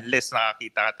is unless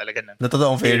nakakita ka talaga ng Na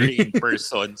totoong fairy fairy. in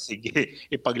person. Sige,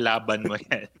 ipaglaban mo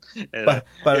yan.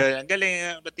 Yun, ang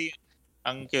galing. Pati,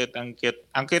 ang cute, ang cute.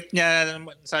 Ang cute niya,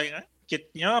 sabi nga,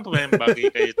 cute niyo. Bagay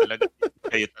kayo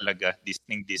talaga.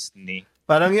 Disney.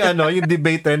 Parang yung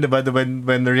debate rin, diba?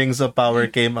 When Rings of Power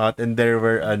came out and there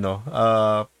were,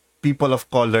 people of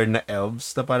color na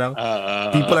elves na parang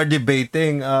people are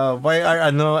debating why are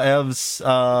elves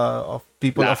of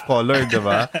people of color,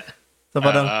 diba? So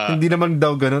parang hindi naman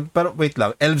daw ganun. Pero wait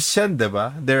lang, elves yan,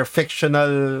 diba? They're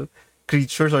fictional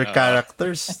creatures or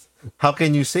characters. How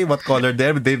can you say what color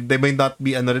they're? They may not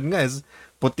be rin nga is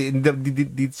puti.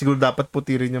 Di siguro dapat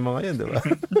puti rin yung mga yan, diba?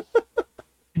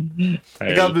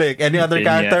 Ikaw, Blake, any other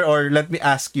character or let me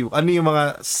ask you, ano yung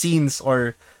mga scenes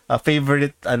or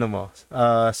favorite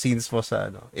scenes mo sa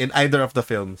in either of the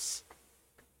films?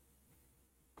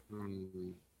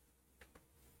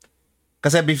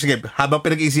 Kasi sige, habang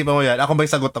pinag-iisipan mo yan, ako may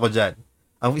sagot ako dyan.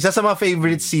 Ang isa sa mga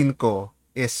favorite scene ko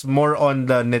is more on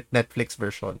the Netflix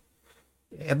version.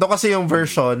 Ito kasi yung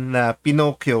version na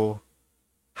Pinocchio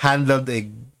handled a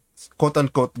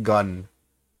quote-unquote gun.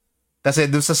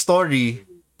 Kasi doon sa story,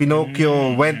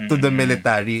 Pinocchio went to the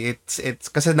military. It's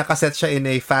kasi nakaset siya in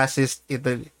a fascist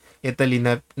Italy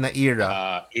na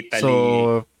era. Italy.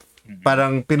 So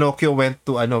parang Pinocchio went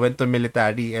to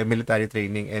military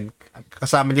training and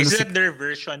kasama niya Is that their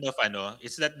version of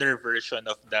Is that their version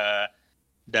of the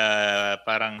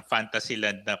parang fantasy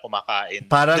land na kumakain?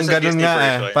 Parang ganun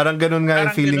nga Parang ganun nga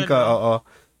yung feeling ko. Oo.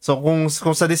 So kung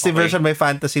sa Disney version may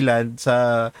fantasy land,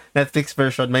 sa Netflix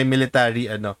version may military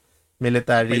may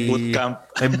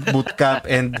boot camp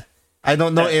and I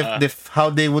don't know if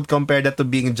how they would compare that to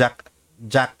being Jack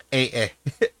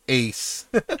Ace.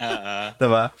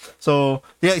 Diba? So,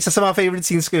 yeah, isa sa mga favorite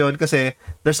scenes ko yun kasi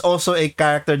there's also a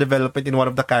character development in one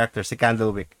of the characters, si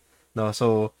Candlewick. No?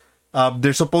 So,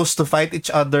 they're supposed to fight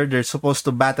each other, they're supposed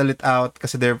to battle it out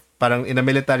kasi they're parang in a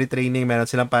military training, meron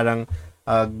silang parang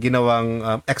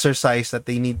ginawang exercise that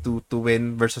they need to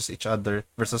win versus each other,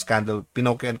 versus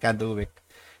Pinocchio and Candlewick.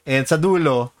 And sa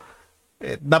dulo,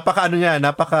 it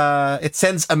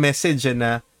sends a message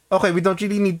na, okay, we don't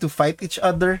really need to fight each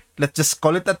other. Let's just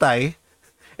call it a tie.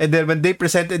 And then when they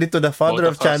presented it to the father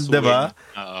of Chan, diba?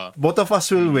 Both of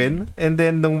us will win. And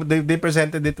then nung they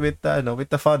presented it with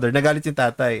the father, nagalit yung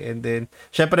tatay. And then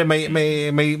syempre may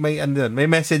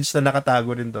message na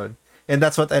nakatago rin doon. And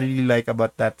that's what I really like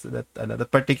about that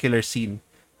particular scene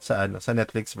sa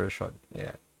Netflix version.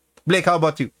 Yeah. Blake, how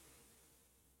about you?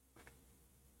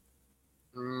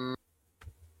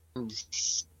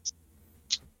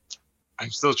 I'm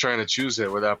still trying to choose it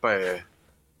without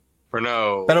for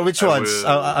now. Pero which ones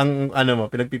ang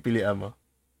pinagpipilian mo?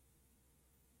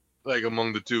 Like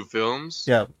among the two films?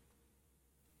 Yeah.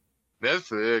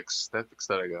 Netflix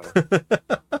talaga.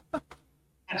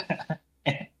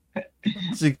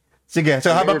 Sige.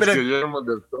 So habang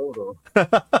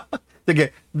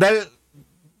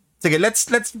Sige,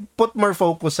 let's put more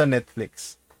focus on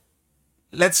Netflix.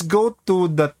 Let's go to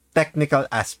the technical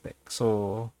aspect.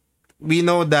 So, we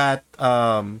know that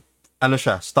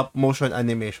stop motion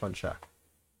animation siya.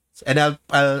 And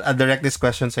I'll direct this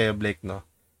question sa iyo, Blake, no.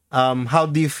 How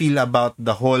do you feel about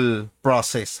the whole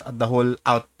process, the whole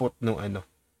output nung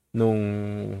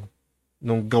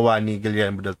gawa ni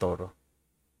Guillermo del Toro?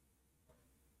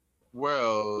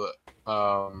 Well,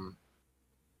 I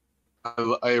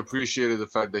appreciated the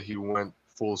fact that he went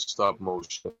full stop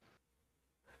motion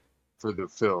for the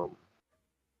film.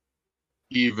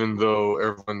 even though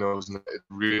everyone knows that it's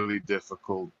really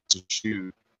difficult to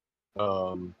shoot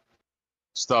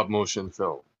stop motion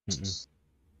films. Mm-mm.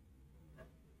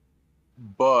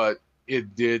 But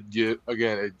it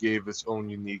gave its own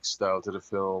unique style to the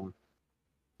film.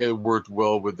 It worked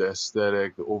well with the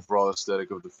aesthetic, the overall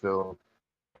aesthetic of the film,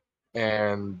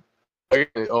 and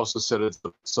it also set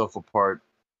itself apart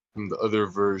from the other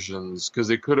versions because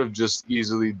they could have just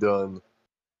easily done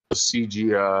a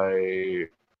CGI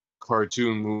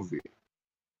cartoon movie,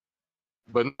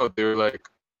 but no, they're like,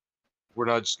 we're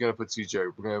not just gonna put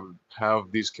CGI. We're gonna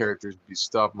have these characters be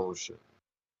stop motion.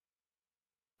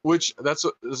 Which that's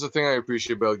the thing I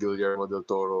appreciate about Guillermo del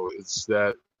Toro is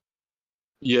that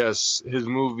yes, his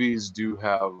movies do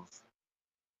have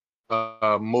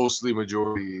mostly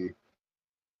majority.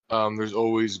 There's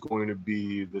always going to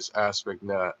be this aspect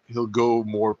that he'll go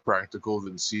more practical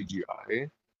than CGI.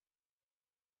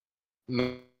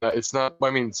 It's not. I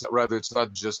mean, rather, it's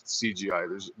not just CGI.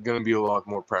 There's going to be a lot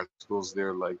more practicals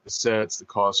there, like the sets, the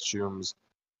costumes,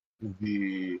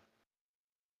 the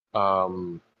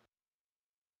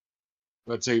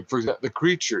let's say, for example, the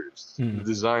creatures, the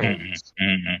designs.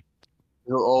 Mm-hmm.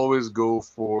 He'll always go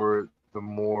for the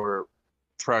more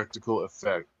practical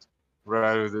effect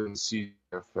rather than CGI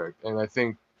effect, and I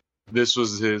think this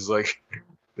was his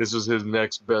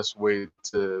next best way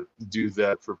to do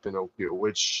that for Pinocchio,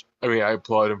 which I mean I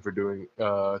applaud him for doing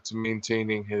to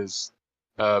maintaining his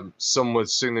somewhat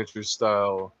signature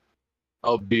style,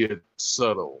 albeit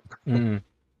subtle. Mm.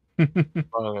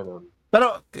 Um,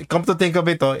 Pero come to think of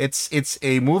it, it's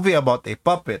a movie about a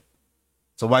puppet.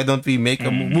 So why don't we make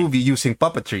a movie using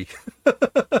puppetry?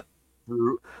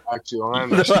 Actually, on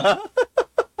Diba?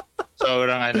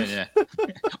 Sobrang ano niya.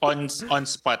 on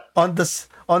spot. on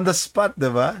the spot,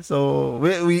 diba? So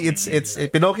it's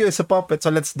Pinocchio is a puppet, so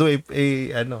let's do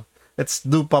let's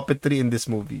do puppetry in this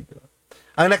movie. Diba?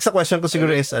 Ang next question ko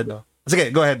siguro is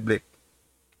Sige, go ahead, Blake.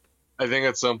 I think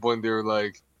at some point they were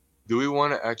like, do we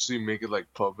want to actually make it like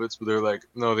puppets? But they're like,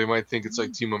 no, they might think it's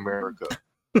like Team America.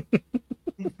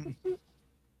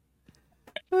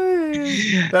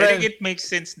 I think it makes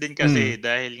sense din kasi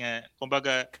dahil nga,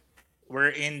 kumbaga,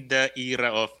 we're in the era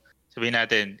of, sabihin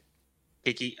natin,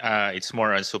 it's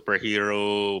more on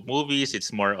superhero movies,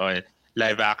 it's more on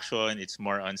live action, it's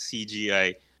more on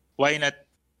CGI. Why not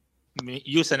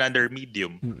use another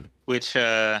medium? Which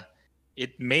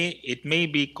it may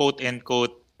be quote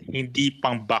unquote hindi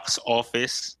pang box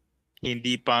office,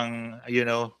 hindi pang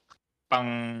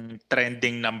pang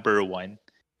trending number one,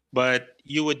 but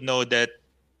you would know that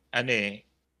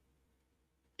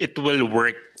it will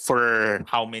work for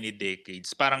how many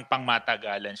decades. Parang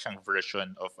pangmatagalan siyang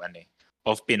version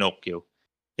of Pinocchio.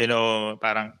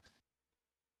 Parang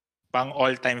pang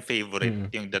all-time favorite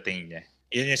yung dating niya.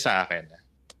 Yun yung sa akin.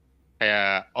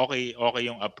 Kaya okay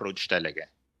yung approach talaga.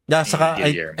 Yeah, saka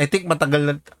I think matagal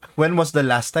na. When was the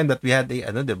last time that we had a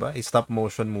stop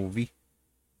motion movie?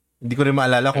 Hindi ko rin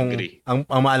maalala kung ang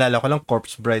maalala ko lang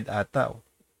Corpse Bride ata.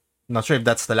 Not sure if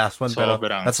that's the last one, pero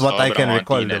that's what I can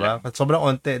recall, diba? Sobrang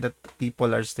onte that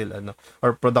people are still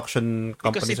or production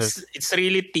companies because it's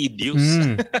really tedious.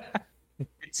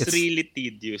 It's really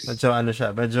tedious.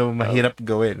 Medyo mahirap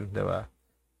gawin, diba?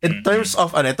 In terms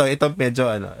of ito medyo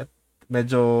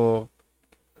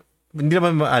hindi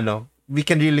naman we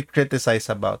can really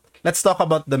criticize about. Let's talk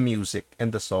about the music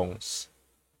and the songs.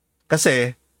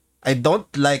 Kasi I don't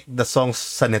like the songs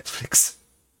sa Netflix.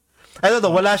 I don't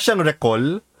know, wala siyang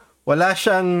recall. Wala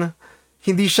siyang,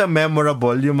 hindi siya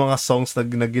memorable yung mga songs na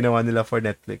ginawa nila for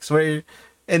Netflix.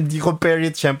 And you compare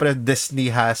it, syempre,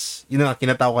 Disney has, yun nga,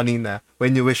 kinataw kanina,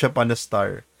 When You Wish Upon a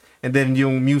Star. And then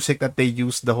yung music that they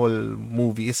use the whole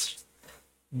movie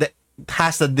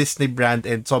has the Disney brand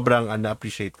and sobrang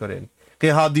appreciate ko rin.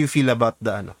 Kaya how do you feel about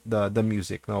the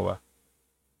music, Noah?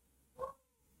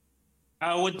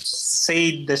 I would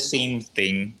say the same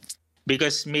thing.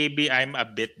 Because maybe I'm a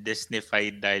bit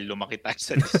Disneyfied dahil lumaki tayo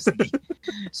sa Disney.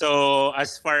 So,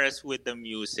 as far as with the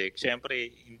music, syempre,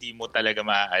 hindi mo talaga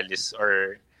maaalis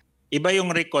or iba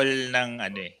yung recall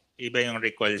iba yung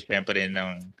recall syempre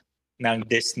ng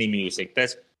Disney music.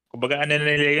 Tapos, kumbaga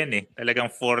nila yun talagang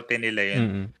forte nila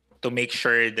yun to make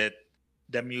sure that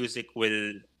the music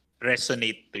will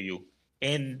resonate to you.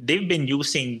 And they've been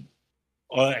using,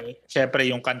 syempre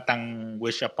yung kantang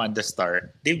Wish Upon the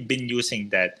Star, they've been using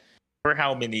that for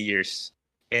how many years?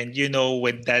 And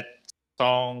when that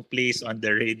song plays on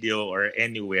the radio or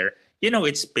anywhere,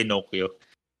 it's Pinocchio.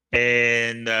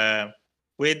 And of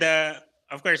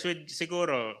course, with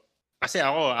siguro, kasi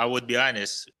ako, I would be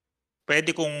honest,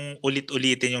 pwede kong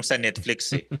ulit-ulitin yung sa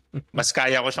Netflix eh. Mas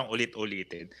kaya ko siyang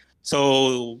ulit-ulitin.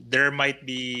 So, there might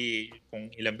be,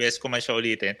 kung ilang beses ko man siya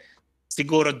ulitin,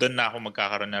 siguro doon na ako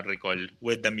magkakaroon ng recall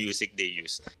with the music they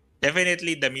used.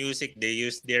 Definitely, the music they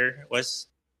used there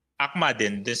was akma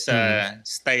din doon sa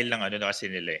style ng ano kasi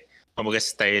nila eh. Kumbaga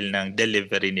style ng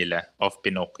delivery nila of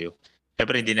Pinocchio.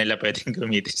 Siyempre, hindi nila pwedeng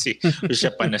gamitin si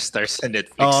siya pa na star sa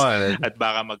Netflix. At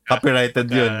baka copyrighted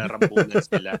yun. Magkarambulan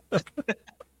sila.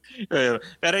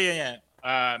 Pero yun yan.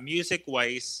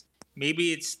 Music-wise,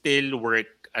 maybe it still work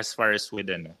as far as with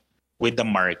the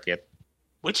market.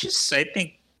 Which is, I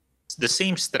think, the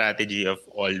same strategy of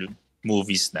all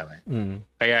movies naman.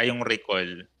 Kaya yung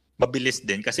recall, mabilis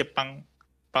din. Kasi pang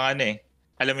ano eh,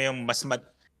 alam mo yung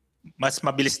mas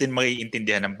mabilis din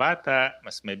maiintindihan ng bata,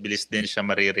 mas mabilis din siya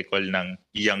marirecall ng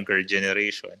younger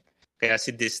generation. Kaya si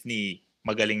Disney,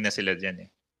 magaling na sila dyan eh.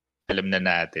 Alam na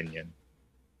natin yun.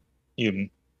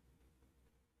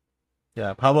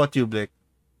 Yeah. How about you, Blake?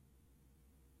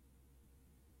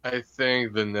 I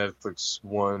think the Netflix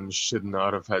one should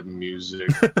not have had music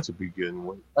to begin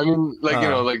with. I mean, like,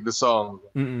 like the song.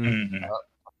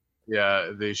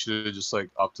 Yeah, they should have just like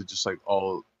opted just like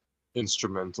all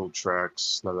instrumental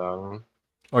tracks na lang.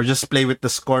 Or just play with the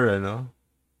score, no?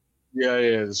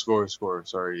 Yeah, the score.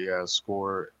 Sorry, yeah,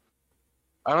 score.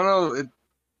 I don't know.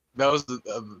 That was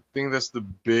I think that's the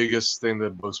biggest thing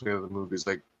that bugs me out of the movie. Is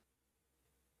like,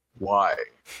 why?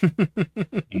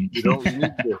 You don't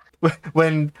need it.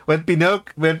 When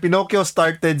Pinocchio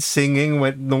started singing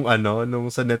nung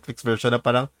sa Netflix version na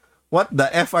parang, what the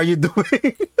F are you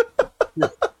doing?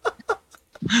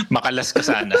 Makalas ka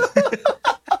sana.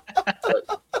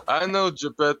 I know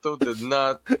Geppetto did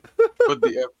not put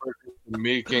the effort into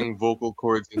making vocal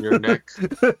cords in your neck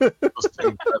to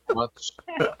sing that much.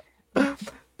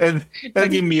 And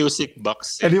naging music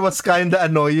box. And it was kinda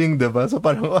annoying, diba? So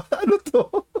parang, ano to?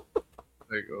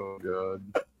 Like, oh God.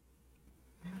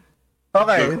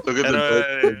 Okay. Look at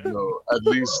the no.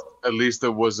 At least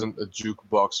it wasn't a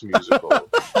jukebox musical.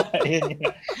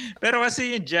 Pero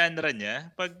kasi yung genre niya,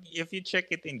 if you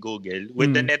check it in Google,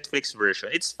 with the Netflix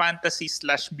version, it's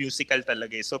fantasy/musical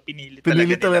talaga. So pinili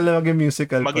talaga maging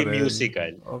musical. Maging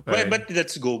musical. Okay. But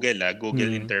that's Google,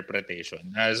 Google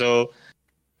interpretation. So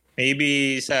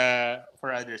maybe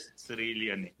for others, it's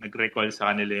really nag-recall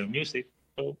sa kanila yung music.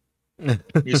 So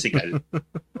musical.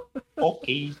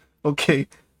 Okay.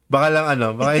 Baka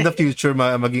in the future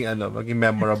maging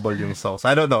memorable yung songs.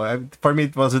 I don't know. For me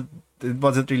it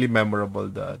wasn't really memorable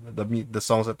the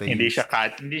songs that they Hindi used.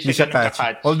 Hindi siya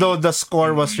catchy. Although the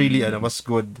score was really was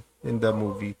good in the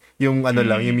movie. Yung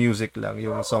lang, yung music lang,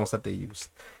 yung songs that they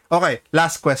used. Okay,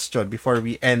 last question before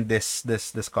we end this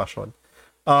discussion.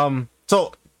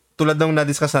 So tulad ng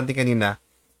na-discuss natin kanina,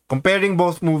 comparing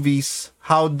both movies,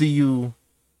 how do you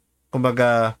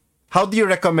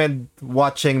recommend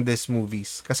watching these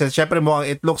movies? Kasi syempre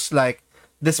it looks like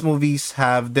these movies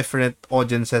have different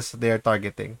audiences they are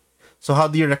targeting. So how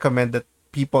do you recommend that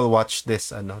people watch these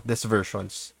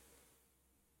versions?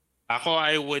 Ako,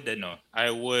 I would,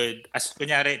 as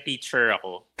kunyari teacher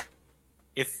ako,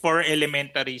 if for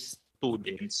elementary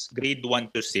students, grade 1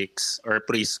 to 6 or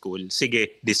preschool,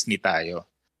 sige, Disney tayo.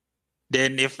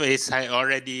 Then if it's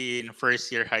already in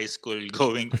first year high school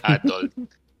going adult,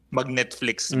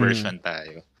 mag-Netflix version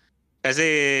tayo.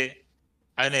 Kasi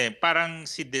parang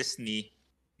si Disney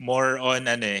more on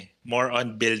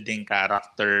building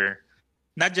character.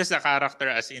 Not just a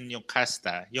character as in yung cast,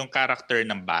 yung character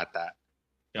ng bata.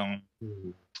 Yung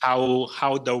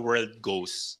how the world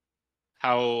goes.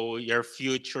 How your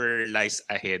future lies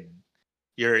ahead.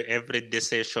 Your every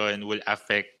decision will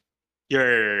affect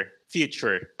your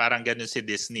future. Parang ganun si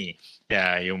Disney.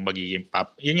 Yeah, yung magiging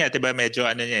pop. Yun nga, 'di ba, medyo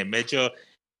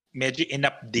medyo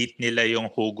in-update nila yung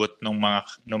hugot ng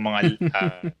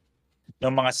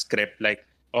mga script, like,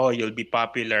 oh, you'll be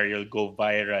popular, you'll go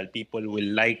viral, people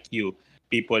will like you,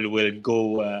 people will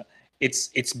go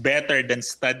it's better than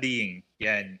studying.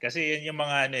 Yan, kasi yan yung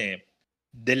mga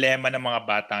dilemma ng mga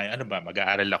bata ngayon. Ano ba,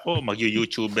 mag-aaral ako,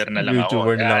 mag-YouTuber na lang ako.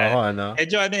 YouTuber na lang ako,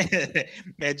 Medyo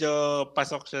medyo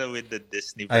pasok siya with the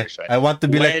Disney version. I want to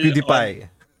be like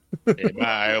PewDiePie. Diba?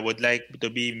 I would like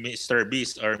to be Mr.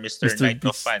 Beast or Mr. Knight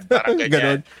of Fun. Parang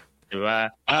ganyan.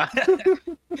 Diba?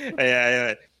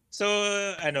 Ayan. So,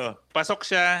 pasok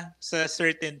siya sa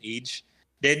certain age.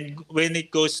 Then, when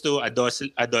it goes to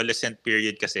adolescent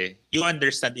period kasi, you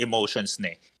understand emotions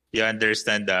na eh. You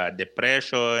understand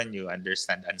depression, you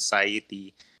understand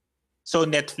anxiety. So,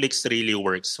 Netflix really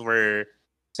works for,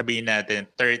 sabihin natin,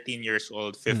 13 years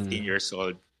old, 15 years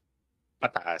old,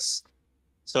 pataas.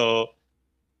 So,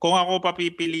 kung ako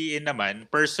papipiliin naman,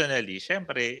 personally,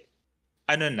 syempre,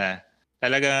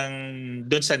 Talagang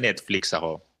doon sa Netflix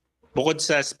ako. Bukod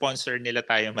sa sponsor nila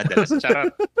tayo madalas.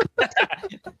 Charot.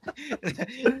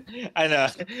 ano,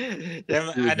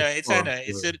 it's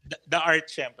the art,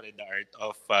 syempre, the art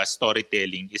of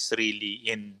storytelling is really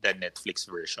in the Netflix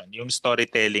version. Yung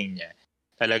storytelling niya,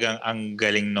 talagang ang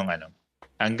galing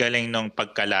ang galing nung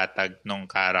pagkalatag nung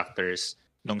characters,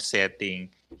 nung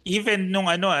setting. Even nung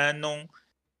nung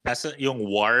nasa yung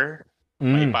war,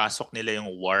 may pasok nila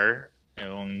yung war,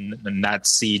 yung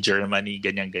Nazi Germany,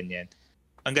 ganyan-ganyan.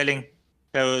 Ang galing.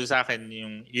 So sa akin,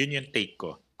 yun yung take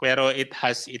ko. Pero it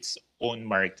has its own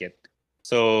market.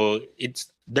 So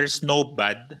there's no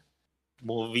bad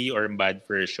movie or bad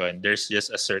version. There's just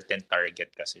a certain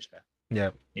target kasi siya.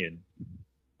 Yeah. Yun.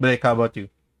 Blake, how about you?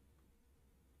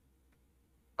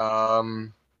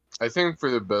 I think for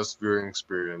the best viewing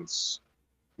experience,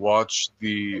 watch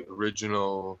the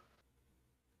original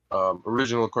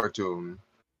cartoon.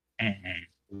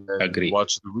 Mm-hmm. Agree.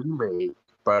 Watch the remake,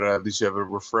 but at least you have a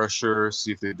refresher. See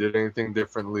if they did anything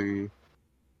differently.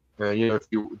 If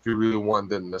you really want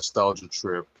the nostalgia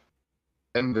trip,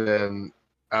 and then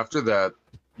after that,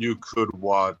 you could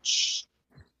watch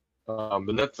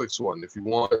the Netflix one if you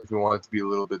want. If you want it to be a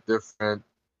little bit different,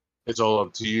 it's all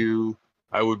up to you.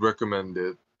 I would recommend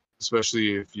it,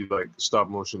 especially if you like stop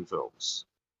motion films.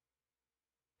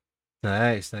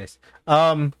 Nice.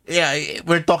 Yeah,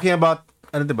 we're talking about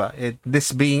diba?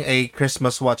 This being a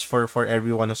Christmas watch for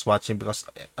everyone who's watching because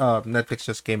Netflix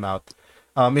just came out.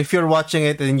 If you're watching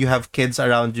it and you have kids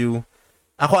around you,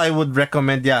 I would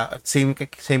recommend same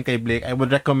kay Blake. I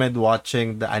would recommend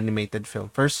watching the animated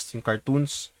film first, yung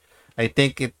cartoons. I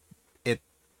think it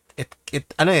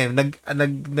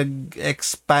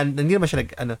nag-expand, hindi naman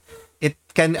siya it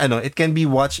can be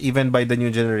watched even by the new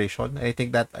generation. I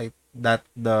think that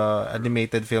the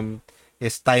animated film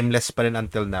is timeless pa rin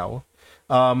until now.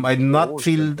 I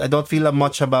don't feel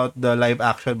much about the live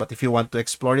action, but if you want to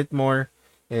explore it more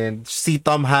and see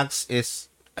Tom Hanks is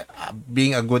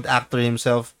being a good actor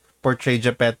himself, portray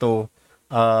Geppetto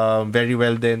very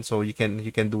well then, so you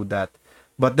can do that.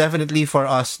 But definitely for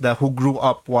us who grew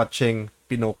up watching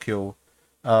Pinocchio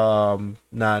ng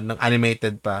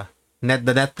animated pa,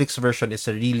 the Netflix version is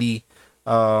a really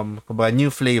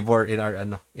new flavor in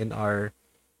our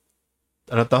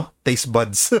taste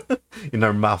buds in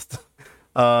our mouth.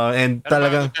 And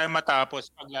talagang bago tayo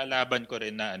matapos, paglalaban ko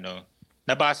rin na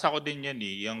nabasa ko din yan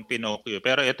yung Pinocchio.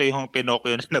 Pero ito yung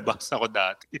Pinocchio na nabasa ko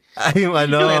dati.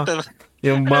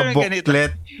 yung mga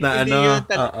booklet na hindi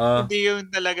yung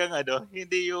talagang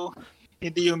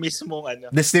hindi yung mismong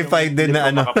Disney-fied din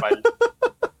na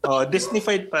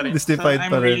Disney-fied pa rin. Disney-fied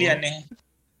pa rin. Really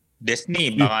Disney,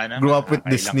 baka naman. Grew up with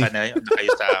Disney. Na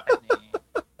kayo sa akin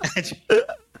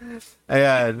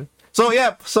Ayan. So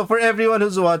for everyone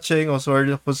who's watching or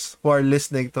who are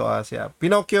listening to us,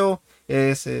 Pinocchio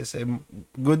is a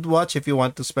good watch if you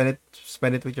want to spend it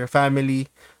with your family.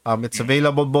 It's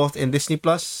available both in Disney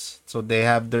Plus, so they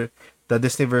have the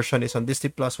Disney version is on Disney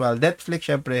Plus, while Netflix,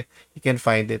 syempre, you can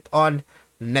find it on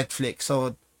Netflix.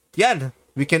 So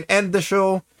we can end the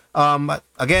show.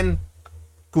 Again,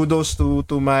 kudos to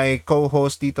my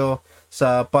co-host dito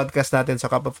sa podcast natin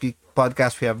sa Cup of Geek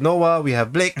podcast. We have Noah, we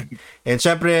have Blake, and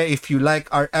syempre, if you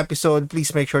like our episode,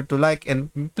 please make sure to like,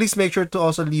 and please make sure to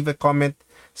also leave a comment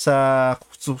sa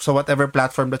whatever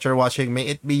platform that you're watching, may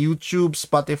it be YouTube,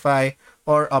 Spotify,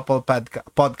 or Apple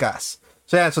Podcasts.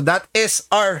 So that is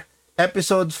our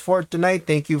episode for tonight.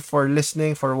 Thank you for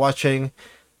listening, for watching.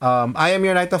 I am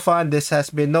your Night of Fun. This has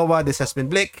been Noah, this has been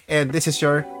Blake, and this is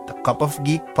your The Cup of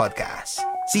Geek podcast.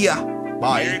 See ya.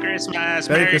 Bye. Merry Christmas.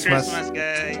 Merry Christmas, Christmas,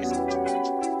 guys.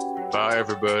 Bye,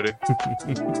 everybody.